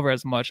turn the ball over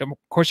as much. Of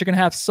course, you're going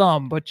to have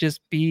some, but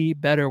just be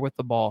better with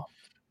the ball.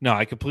 No,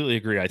 I completely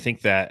agree. I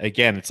think that,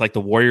 again, it's like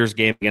the Warriors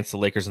game against the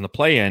Lakers in the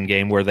play-in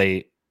game where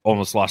they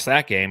almost lost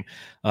that game.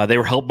 They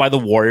were helped by the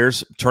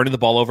Warriors turning the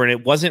ball over, and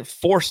it wasn't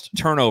forced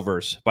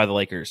turnovers by the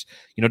Lakers.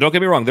 Don't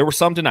get me wrong. There were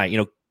some tonight.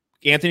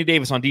 Anthony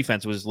Davis on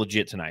defense was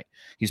legit tonight.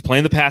 He's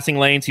playing the passing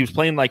lanes. He was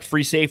playing like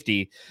free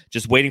safety,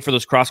 just waiting for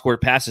those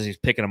cross-court passes. He's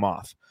picking them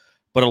off.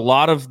 But a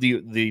lot of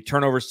the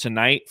turnovers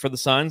tonight for the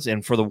Suns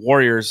and for the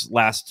Warriors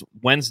last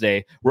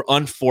Wednesday were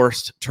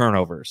unforced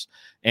turnovers.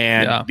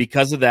 And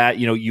because of that,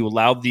 you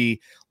allowed the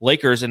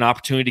Lakers an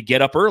opportunity to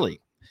get up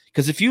early.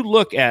 Because if you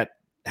look at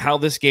how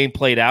this game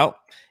played out,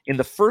 in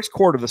the first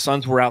quarter, the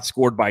Suns were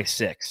outscored by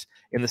 6.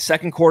 In the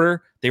second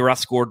quarter, they were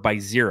outscored by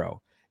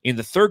 0. In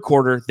the third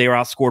quarter, they were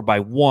outscored by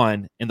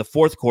 1. In the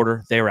fourth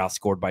quarter, they were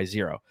outscored by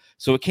 0.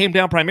 So it came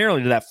down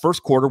primarily to that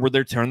first quarter where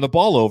they turned the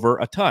ball over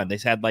a ton. They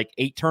had like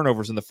 8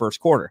 turnovers in the first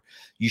quarter.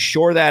 You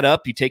shore that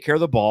up, you take care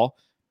of the ball,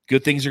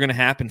 good things are going to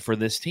happen for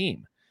this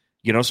team.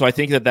 So I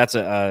think that's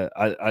an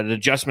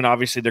adjustment,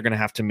 obviously, they're going to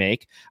have to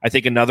make. I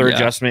think another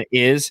adjustment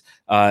is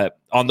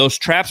on those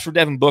traps for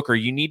Devin Booker,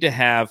 you need to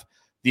have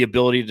the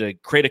ability to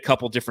create a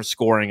couple different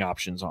scoring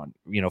options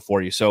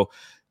for you. So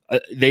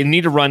they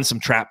need to run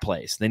some trap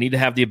plays. They need to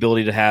have the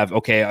ability to have,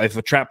 if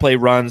a trap play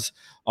runs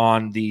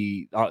on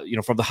the,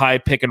 from the high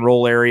pick and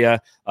roll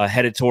area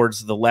headed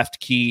towards the left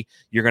key,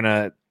 you're going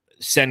to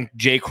send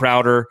Jay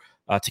Crowder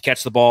to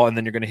catch the ball, and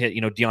then you're going to hit,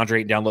 DeAndre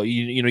Ayton down low.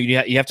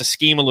 You have to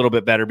scheme a little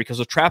bit better because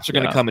the traps are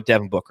going to come at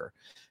Devin Booker.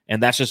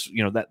 And that's just,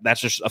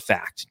 that's just a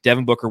fact.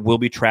 Devin Booker will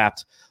be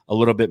trapped a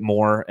little bit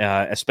more,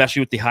 especially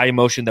with the high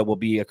emotion that will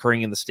be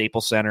occurring in the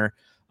Staples Center.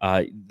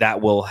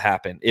 That will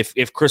happen.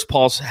 If Chris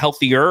Paul's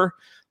healthier,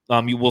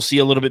 you will see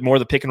a little bit more of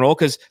the pick and roll,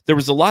 because there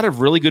was a lot of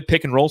really good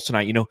pick and rolls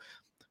tonight.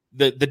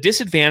 The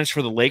disadvantage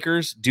for the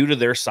Lakers due to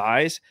their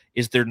size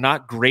is they're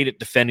not great at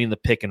defending the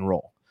pick and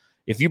roll.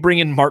 If you bring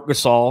in Marc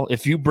Gasol,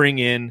 if you bring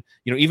in,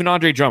 even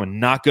Andre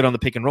Drummond, not good on the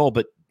pick and roll,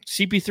 but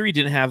CP3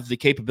 didn't have the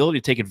capability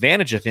to take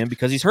advantage of him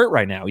because he's hurt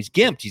right now. He's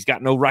gimped. He's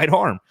got no right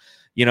arm,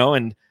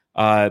 and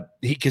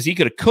because he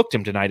could have cooked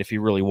him tonight if he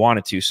really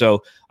wanted to.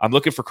 So I'm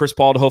looking for Chris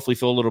Paul to hopefully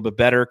feel a little bit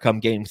better come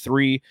game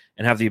 3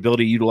 and have the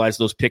ability to utilize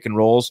those pick and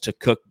rolls to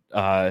cook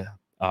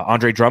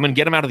Andre Drummond,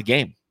 get him out of the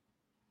game.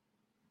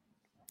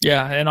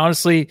 Yeah, and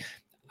honestly,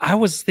 I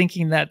was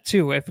thinking that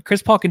too. If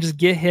Chris Paul can just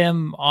get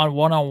him on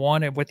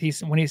one-on-one when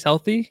he's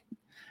healthy,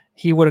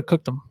 he would have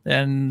cooked him.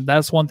 And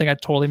that's one thing I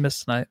totally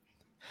missed tonight.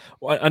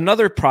 Well,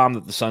 another problem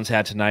that the Suns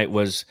had tonight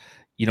was,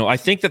 I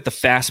think that the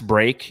fast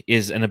break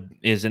is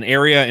an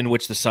area in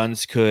which the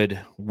Suns could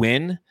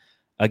win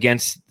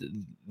against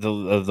the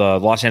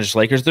Los Angeles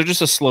Lakers. They're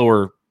just a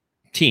slower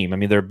team. I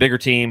mean, they're a bigger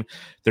team.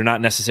 They're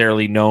not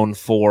necessarily known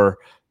for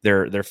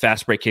their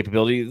fast break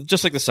capability,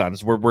 just like the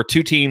Suns. We're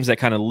two teams that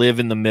kind of live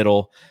in the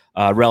middle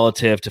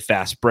relative to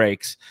fast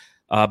breaks.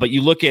 But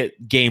you look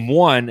at game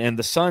 1, and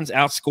the Suns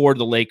outscored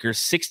the Lakers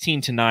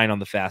 16-9 on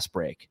the fast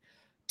break.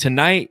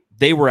 Tonight,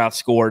 they were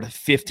outscored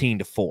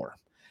 15-4.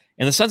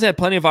 And the Suns had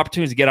plenty of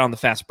opportunities to get on the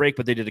fast break,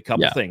 but they did a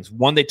couple of things.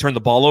 One, they turned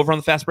the ball over on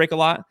the fast break a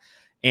lot.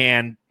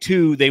 And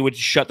 2, they would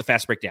shut the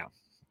fast break down.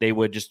 They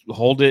would just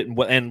hold it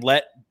and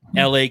let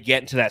LA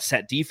get into that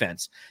set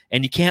defense.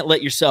 And you can't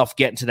let yourself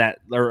get into that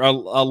or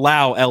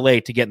allow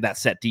LA to get in that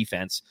set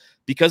defense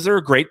because they're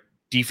a great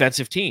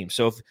defensive team.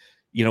 So if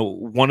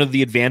one of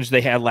the advantages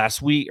they had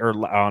last week or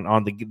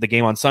on the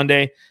game on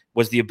Sunday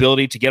was the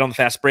ability to get on the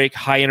fast break,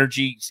 high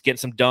energy, get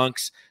some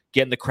dunks,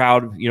 getting the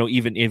crowd,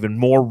 even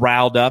more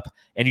riled up.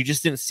 And you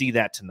just didn't see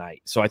that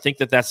tonight. So I think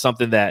that that's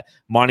something that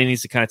Monty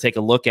needs to kind of take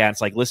a look at.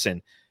 It's like,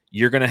 listen,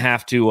 you're going to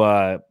have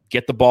to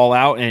get the ball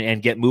out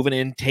and get moving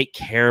and take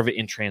care of it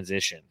in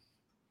transition.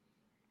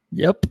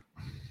 Yep.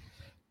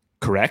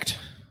 Correct.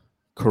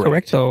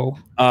 Correcto.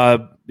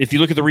 If you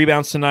look at the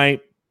rebounds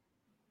tonight,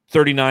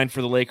 39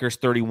 for the Lakers,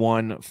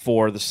 31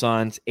 for the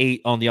Suns,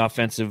 8 on the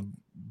offensive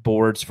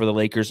boards for the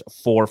Lakers,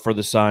 4 for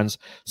the Suns.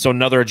 So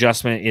another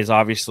adjustment is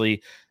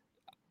obviously,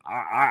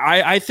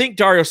 I think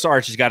Dario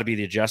Saric has got to be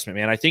the adjustment,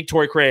 man. I think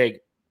Torrey Craig,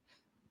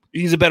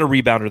 he's a better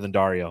rebounder than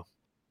Dario.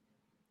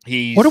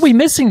 What are we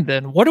missing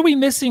then? What are we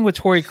missing with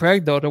Torrey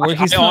Craig though? To where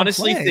he's I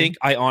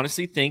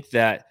honestly think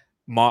that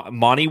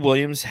Monty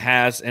Williams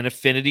has an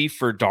affinity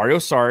for Dario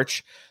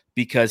Saric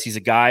because he's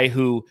a guy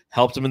who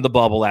helped him in the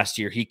bubble last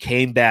year. He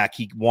came back.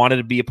 He wanted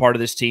to be a part of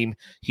this team.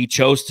 He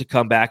chose to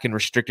come back in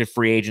restricted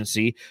free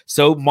agency.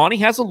 So Monty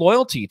has a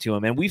loyalty to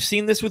him, and we've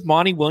seen this with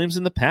Monty Williams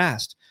in the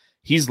past.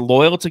 He's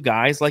loyal to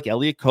guys like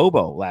Elliot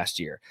Kobo last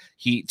year,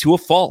 to a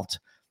fault.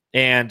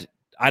 And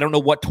I don't know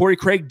what Torrey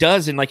Craig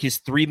does in like his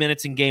 3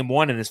 minutes in game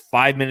 1 and his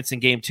 5 minutes in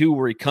game 2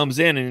 where he comes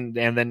in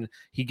and then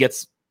he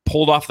gets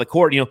pulled off the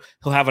court. He'll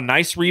have a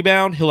nice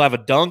rebound, he'll have a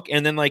dunk,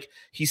 and then like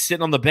he's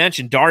sitting on the bench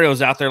and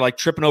Dario's out there like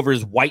tripping over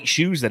his white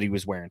shoes that he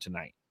was wearing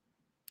tonight.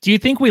 Do you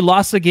think we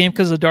lost the game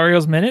because of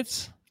Dario's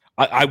minutes?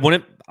 I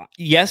wouldn't.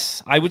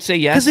 Yes, I would say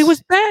yes. Because it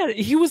was bad.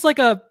 He's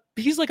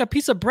like a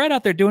piece of bread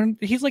out there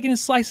he's like getting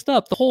sliced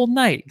up the whole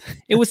night.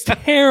 It was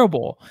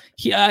terrible.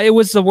 It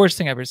was the worst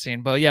thing I've ever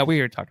seen. But yeah, we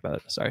already talked about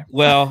it. Sorry.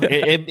 Well,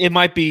 it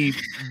might be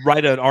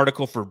write an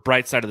article for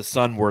Bright Side of the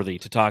Sun worthy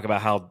to talk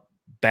about how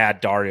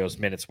bad Dario's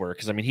minutes were.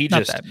 Because I mean,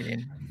 Not that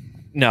mean.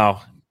 No,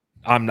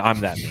 I'm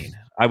that mean.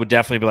 I would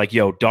definitely be like,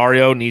 yo,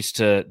 Dario needs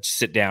to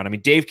sit down. I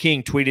mean, Dave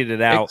King tweeted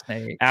it out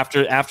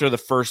after the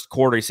first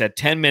quarter. He said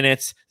 10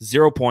 minutes,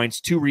 0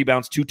 points, 2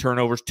 rebounds, 2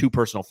 turnovers, 2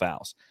 personal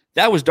fouls.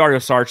 That was Dario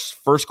Saric's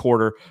first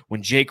quarter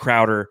when Jay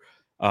Crowder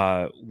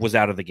was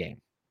out of the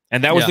game.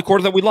 And that was the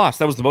quarter that we lost.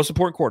 That was the most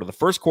important quarter. The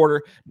first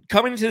quarter,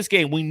 coming into this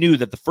game, we knew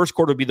that the first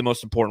quarter would be the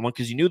most important one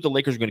because you knew the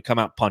Lakers were going to come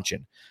out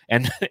punching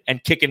and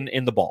kicking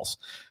in the balls.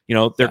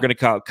 They're going to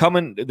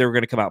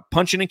come out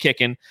punching and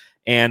kicking,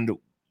 and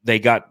they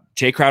got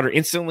Jay Crowder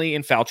instantly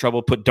in foul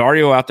trouble, put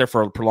Dario out there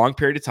for a prolonged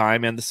period of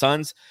time. And the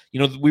Suns,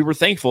 we were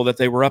thankful that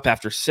they were up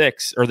after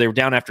 6, or they were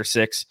down after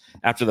 6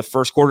 after the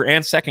first quarter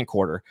and second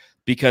quarter,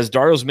 because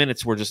Dario's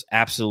minutes were just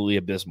absolutely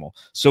abysmal.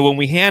 So when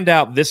we hand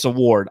out this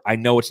award, I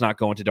know it's not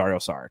going to Dario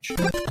Saric.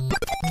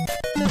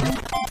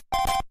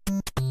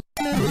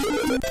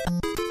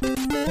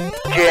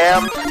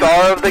 Jam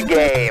Star of the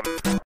Game.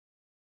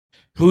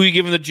 Who are you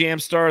giving the Jam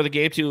Star of the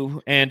Game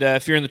to? And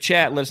if you're in the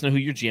chat, let us know who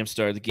your Jam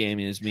Star of the Game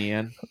is,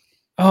 man.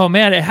 Oh,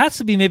 man, it has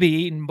to be maybe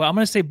Eaton, but I'm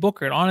going to say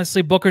Booker. And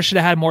honestly, Booker should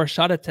have had more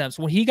shot attempts.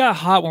 When he got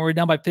hot, when we were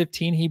down by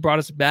 15, he brought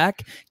us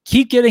back.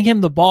 Keep getting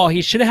him the ball.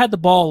 He should have had the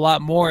ball a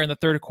lot more in the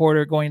third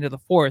quarter going into the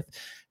fourth.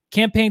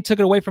 Campaign took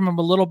it away from him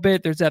a little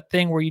bit. There's that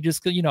thing where you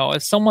just,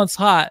 if someone's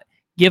hot,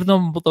 give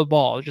them the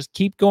ball. Just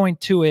keep going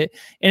to it.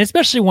 And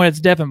especially when it's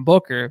Devin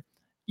Booker.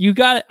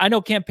 I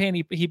know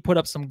Campaign, he put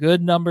up some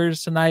good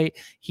numbers tonight.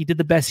 He did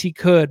the best he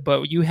could,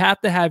 but you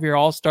have to have your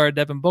all-star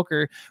Devin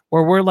Booker,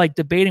 where we're like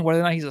debating whether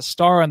or not he's a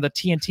star on the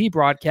TNT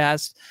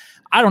broadcast.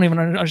 I don't even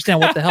understand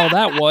what the hell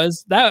that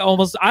was. I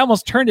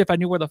almost turned it. If I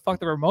knew where the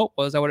fuck the remote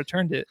was, I would have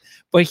turned it.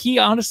 But he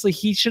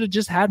should have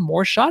just had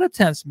more shot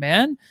attempts,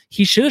 man.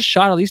 He should have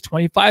shot at least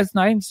 25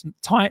 times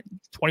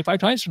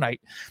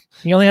tonight.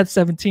 He only had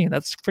 17.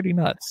 That's pretty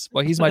nuts.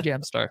 Well, he's my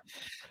jam star.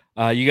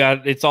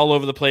 It's all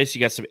over the place.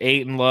 You got some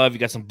Ayton love, you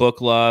got some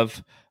Book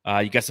love,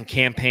 you got some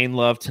Campaign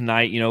love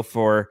tonight,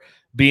 for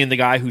being the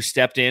guy who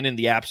stepped in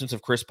the absence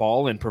of Chris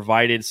Paul and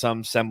provided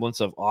some semblance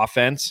of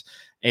offense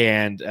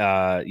and,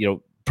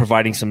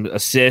 providing some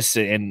assists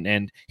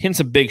and hitting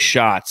some big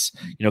shots,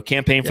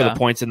 Campaign for the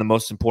points in the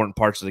most important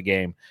parts of the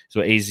game.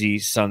 So AZ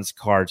Suns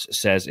Cards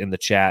says in the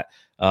chat,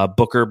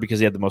 Booker, because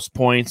he had the most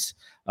points.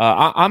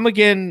 I'm going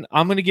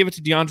to give it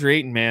to DeAndre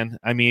Ayton, man.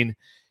 I mean,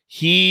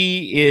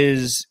 he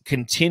is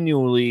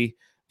continually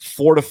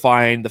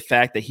fortifying the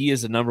fact that he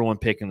is the number 1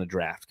 pick in the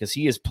draft because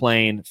he is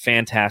playing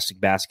fantastic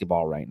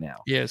basketball right now.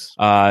 Yes.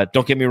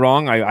 Don't get me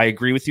wrong. I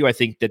agree with you. I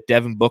think that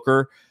Devin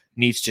Booker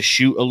needs to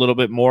shoot a little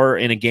bit more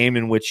in a game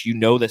in which that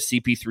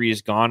CP3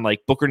 is gone.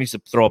 Like Booker needs to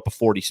throw up a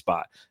 40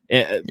 spot,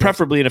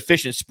 preferably an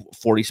efficient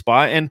 40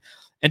 spot. And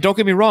don't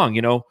get me wrong.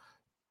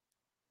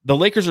 The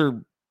Lakers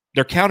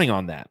they're counting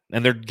on that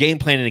and they're game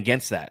planning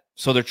against that.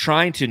 So they're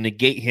trying to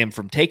negate him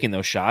from taking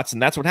those shots.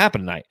 And that's what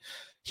happened tonight.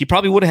 He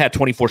probably would have had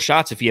 24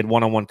 shots if he had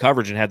one-on-one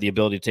coverage and had the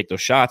ability to take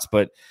those shots,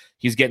 but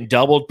he's getting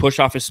doubled, pushed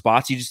off his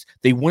spots.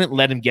 They wouldn't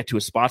let him get to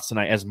his spots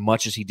tonight as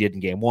much as he did in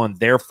game 1.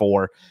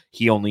 Therefore,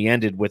 he only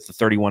ended with the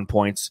 31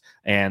 points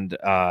and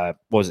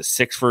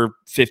 6 for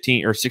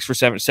 15 or 6 for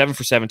 7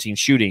 for 17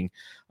 shooting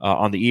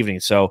on the evening.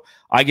 So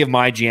I give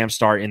my jam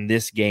star in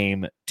this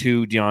game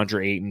to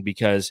DeAndre Ayton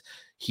because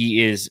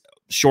he is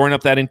shoring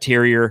up that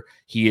interior.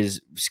 He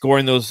is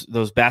scoring those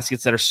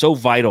baskets that are so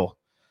vital,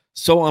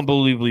 so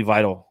unbelievably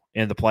vital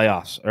in the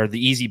playoffs, or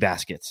the easy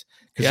baskets,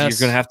 because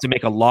you're going to have to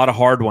make a lot of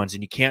hard ones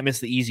and you can't miss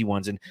the easy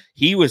ones. And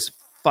he was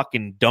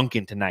fucking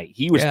dunking tonight.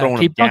 He was throwing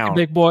them down. Dunking,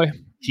 big boy.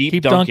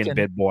 Keep dunking,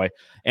 big boy.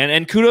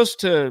 And kudos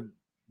to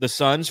the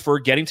Suns for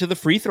getting to the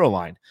free throw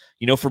line,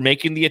 for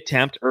making the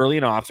attempt early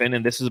and often.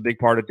 And this is a big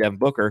part of Devin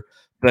Booker,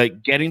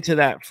 but getting to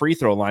that free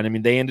throw line. I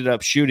mean, they ended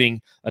up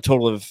shooting a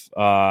total of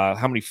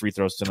how many free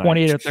throws tonight?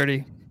 20 to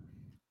 30.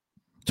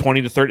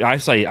 20 to 30. I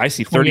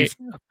see 30.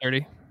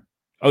 30.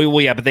 Oh,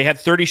 well, yeah, but they had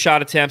 30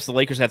 shot attempts. The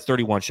Lakers had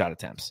 31 shot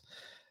attempts.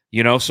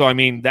 So I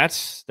mean,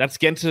 that's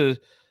getting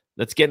to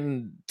Let's get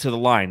into the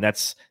line.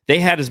 They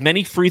had as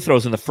many free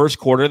throws in the first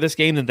quarter of this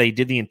game than they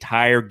did the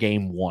entire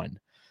game one.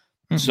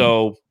 Mm-hmm.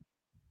 So,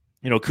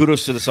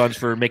 kudos to the Suns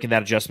for making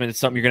that adjustment. It's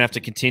something you're going to have to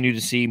continue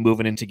to see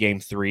moving into game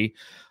 3.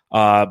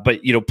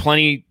 But,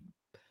 plenty.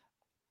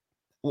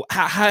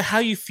 How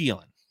you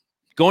feeling?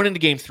 Going into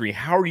game 3,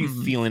 how are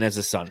you feeling as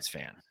a Suns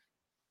fan?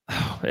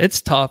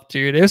 It's tough,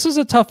 dude. This was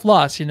a tough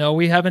loss.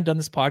 We haven't done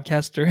this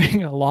podcast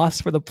during a loss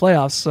for the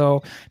playoffs.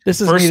 So this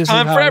is first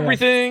time for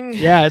everything.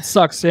 Yeah, it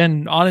sucks.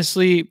 And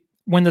honestly,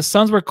 when the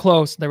Suns were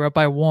close, they were up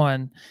by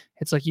 1.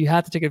 It's like you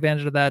have to take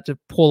advantage of that to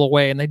pull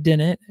away, and they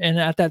didn't. And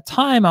at that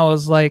time, I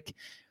was like,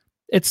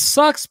 it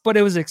sucks, but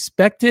it was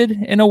expected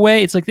in a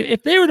way. It's like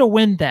if they were to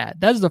win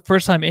that's the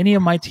first time any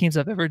of my teams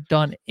have ever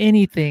done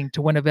anything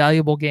to win a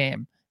valuable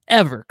game.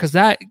 Ever, because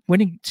that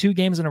winning 2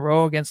 games in a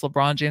row against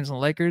LeBron James and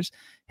the Lakers,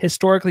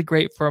 historically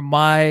great for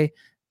my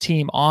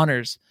team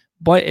honors,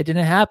 but it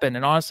didn't happen.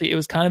 And honestly, it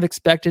was kind of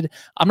expected.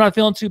 I'm not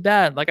feeling too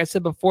bad. Like I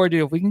said before,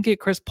 dude, if we can get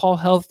Chris Paul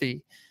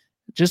healthy,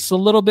 just a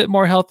little bit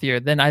more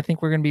healthier, then I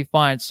think we're going to be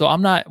fine. So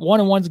I'm not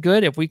 1-1's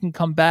good. If we can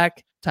come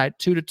back tied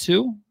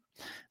 2-2,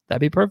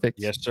 that'd be perfect.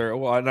 Yes, sir.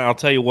 Well, and I'll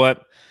tell you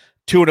what,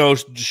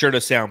 2-0 sure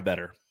does sound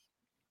better.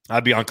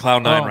 I'd be on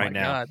cloud 9 right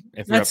now.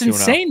 If that's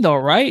insane, though,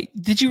 right?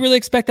 Did you really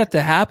expect that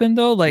to happen,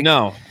 though? Like,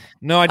 no,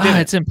 I didn't.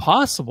 It's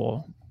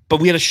impossible. But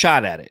we had a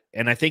shot at it,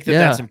 and I think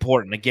that's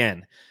important.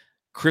 Again,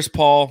 Chris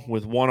Paul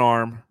with one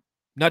arm,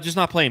 not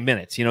playing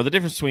minutes. The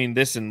difference between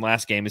this and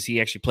last game is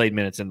he actually played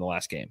minutes in the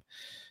last game,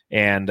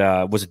 and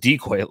was a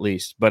decoy at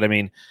least. But I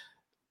mean,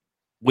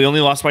 we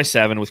only lost by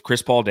 7 with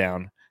Chris Paul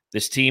down.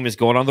 This team is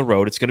going on the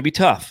road. It's going to be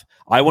tough.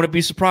 I wouldn't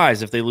be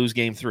surprised if they lose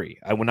game 3.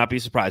 I would not be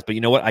surprised. But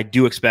you know what? I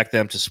do expect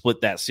them to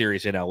split that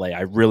series in LA.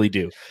 I really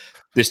do.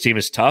 This team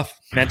is tough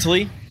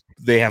mentally.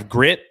 They have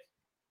grit.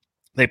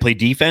 They play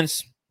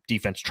defense.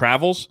 Defense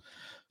travels.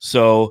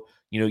 So,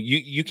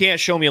 you can't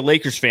show me a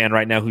Lakers fan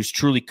right now who's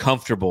truly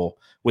comfortable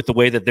with the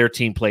way that their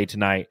team played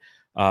tonight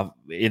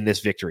in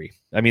this victory.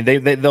 I mean,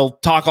 they'll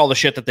talk all the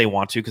shit that they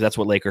want to because that's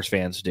what Lakers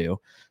fans do.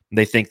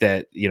 They think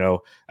that,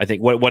 I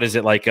think, what is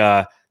it like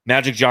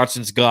Magic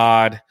Johnson's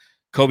God,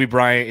 Kobe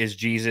Bryant is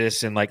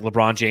Jesus, and like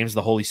LeBron James,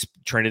 the Holy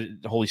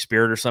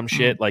Spirit or some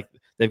shit. Like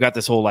they've got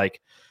this whole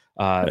like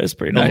it's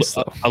pretty nice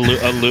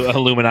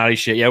Illuminati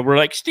shit. Yeah, we're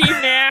like Steve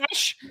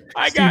Nash,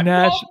 Steve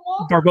Nash,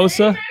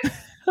 Barbosa,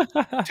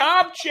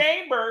 Tom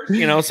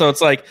Chambers. So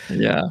it's like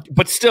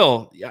but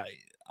still,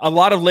 a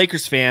lot of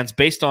Lakers fans,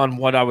 based on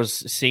what I was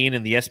seeing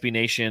in the SB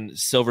Nation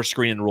Silver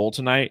Screen and Roll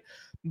tonight,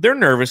 they're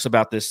nervous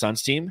about this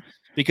Suns team.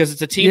 Because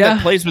it's a team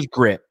that plays with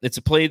grit. It's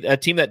a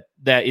team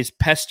that is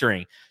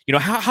pestering.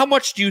 How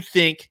much do you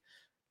think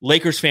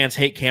Lakers fans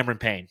hate Cameron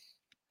Payne?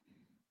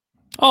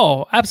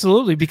 Oh,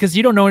 absolutely. Because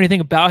you don't know anything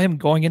about him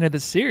going into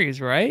the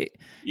series, right?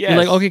 Yeah.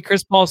 You're like, okay,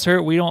 Chris Paul's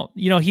hurt. We don't,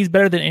 he's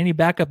better than any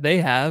backup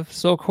they have.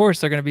 So of course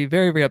they're going to be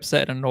very, very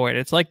upset and annoyed.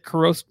 It's like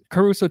Caruso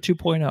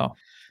 2.0.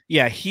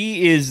 Yeah,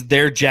 he is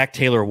their Jack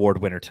Taylor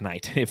Award winner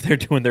tonight if they're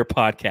doing their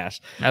podcast.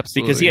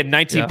 Absolutely. Because he had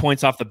 19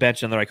 points off the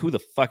bench, and they're like, who the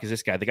fuck is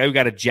this guy? The guy who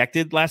got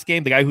ejected last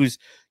game? The guy who's,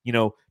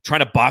 trying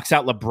to box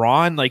out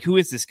LeBron? Like, who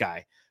is this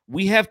guy?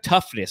 We have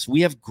toughness.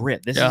 We have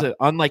grit. This is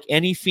unlike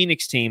any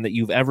Phoenix team that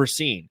you've ever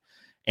seen.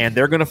 And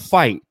they're going to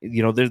fight.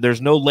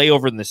 There's no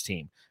layover in this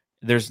team.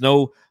 There's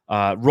no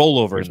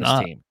rollover in this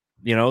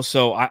team.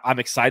 So I'm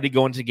excited to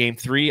go into game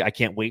 3. I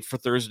can't wait for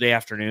Thursday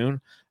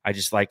afternoon. I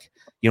just like,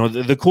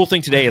 the cool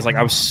thing today is like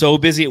I was so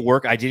busy at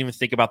work, I didn't even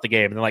think about the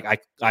game. And then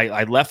like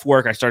I left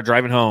work, I started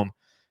driving home,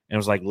 and it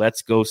was like,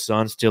 let's go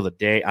Suns till the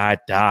day I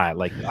die.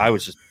 Like I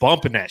was just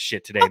bumping that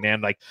shit today, man.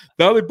 Like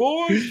Valley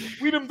Boys,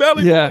 we them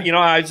Valley Boys.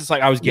 I was just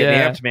like, I was getting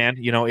amped, man.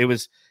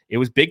 It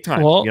was big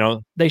time.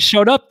 Well, they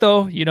showed up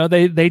though.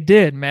 They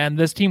did, man.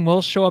 This team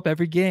will show up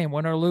every game,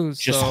 win or lose.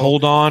 Just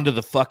hold on to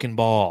the fucking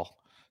ball.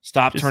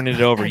 Stop turning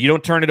it over. You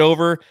don't turn it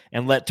over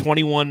and let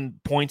 21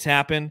 points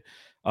happen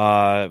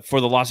for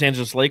the Los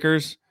Angeles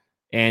Lakers,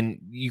 and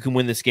you can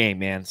win this game,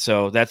 man.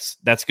 So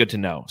that's good to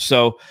know.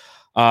 So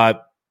I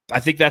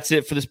think that's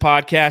it for this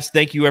podcast.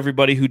 Thank you,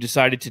 everybody who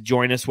decided to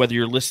join us, whether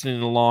you're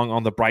listening along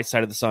on the Bright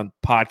Side of the Sun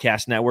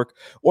podcast network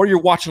or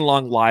you're watching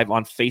along live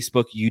on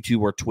Facebook,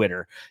 YouTube, or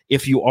Twitter.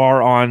 If you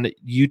are on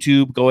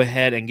YouTube, go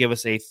ahead and give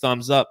us a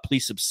thumbs up.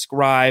 Please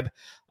subscribe.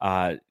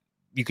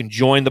 You can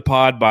join the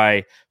pod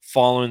by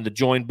following the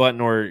join button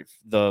or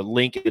the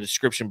link in the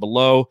description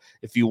below.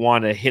 If you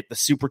want to hit the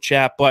super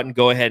chat button,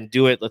 go ahead and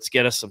do it. Let's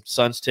get us some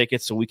Suns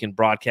tickets so we can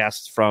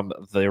broadcast from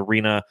the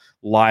arena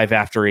live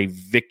after a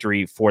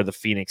victory for the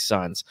Phoenix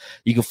Suns.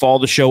 You can follow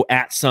the show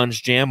at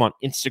Suns Jam on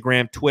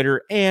Instagram,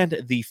 Twitter,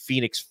 and the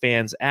Phoenix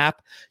Fans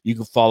app. You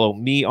can follow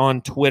me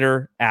on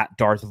Twitter at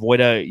Darth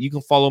Voida. You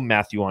can follow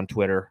Matthew on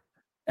Twitter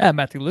at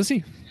Matthew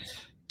Lizzie.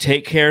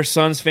 Take care,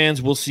 Suns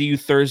fans. We'll see you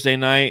Thursday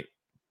night.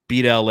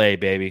 Beat LA,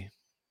 baby.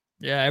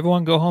 Yeah,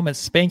 everyone go home and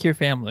spank your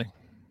family.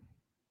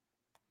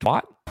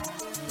 What?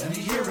 Let me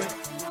hear it.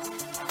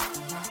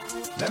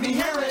 Let me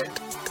hear it.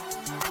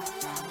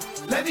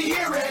 Let me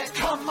hear it.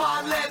 Come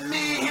on, let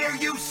me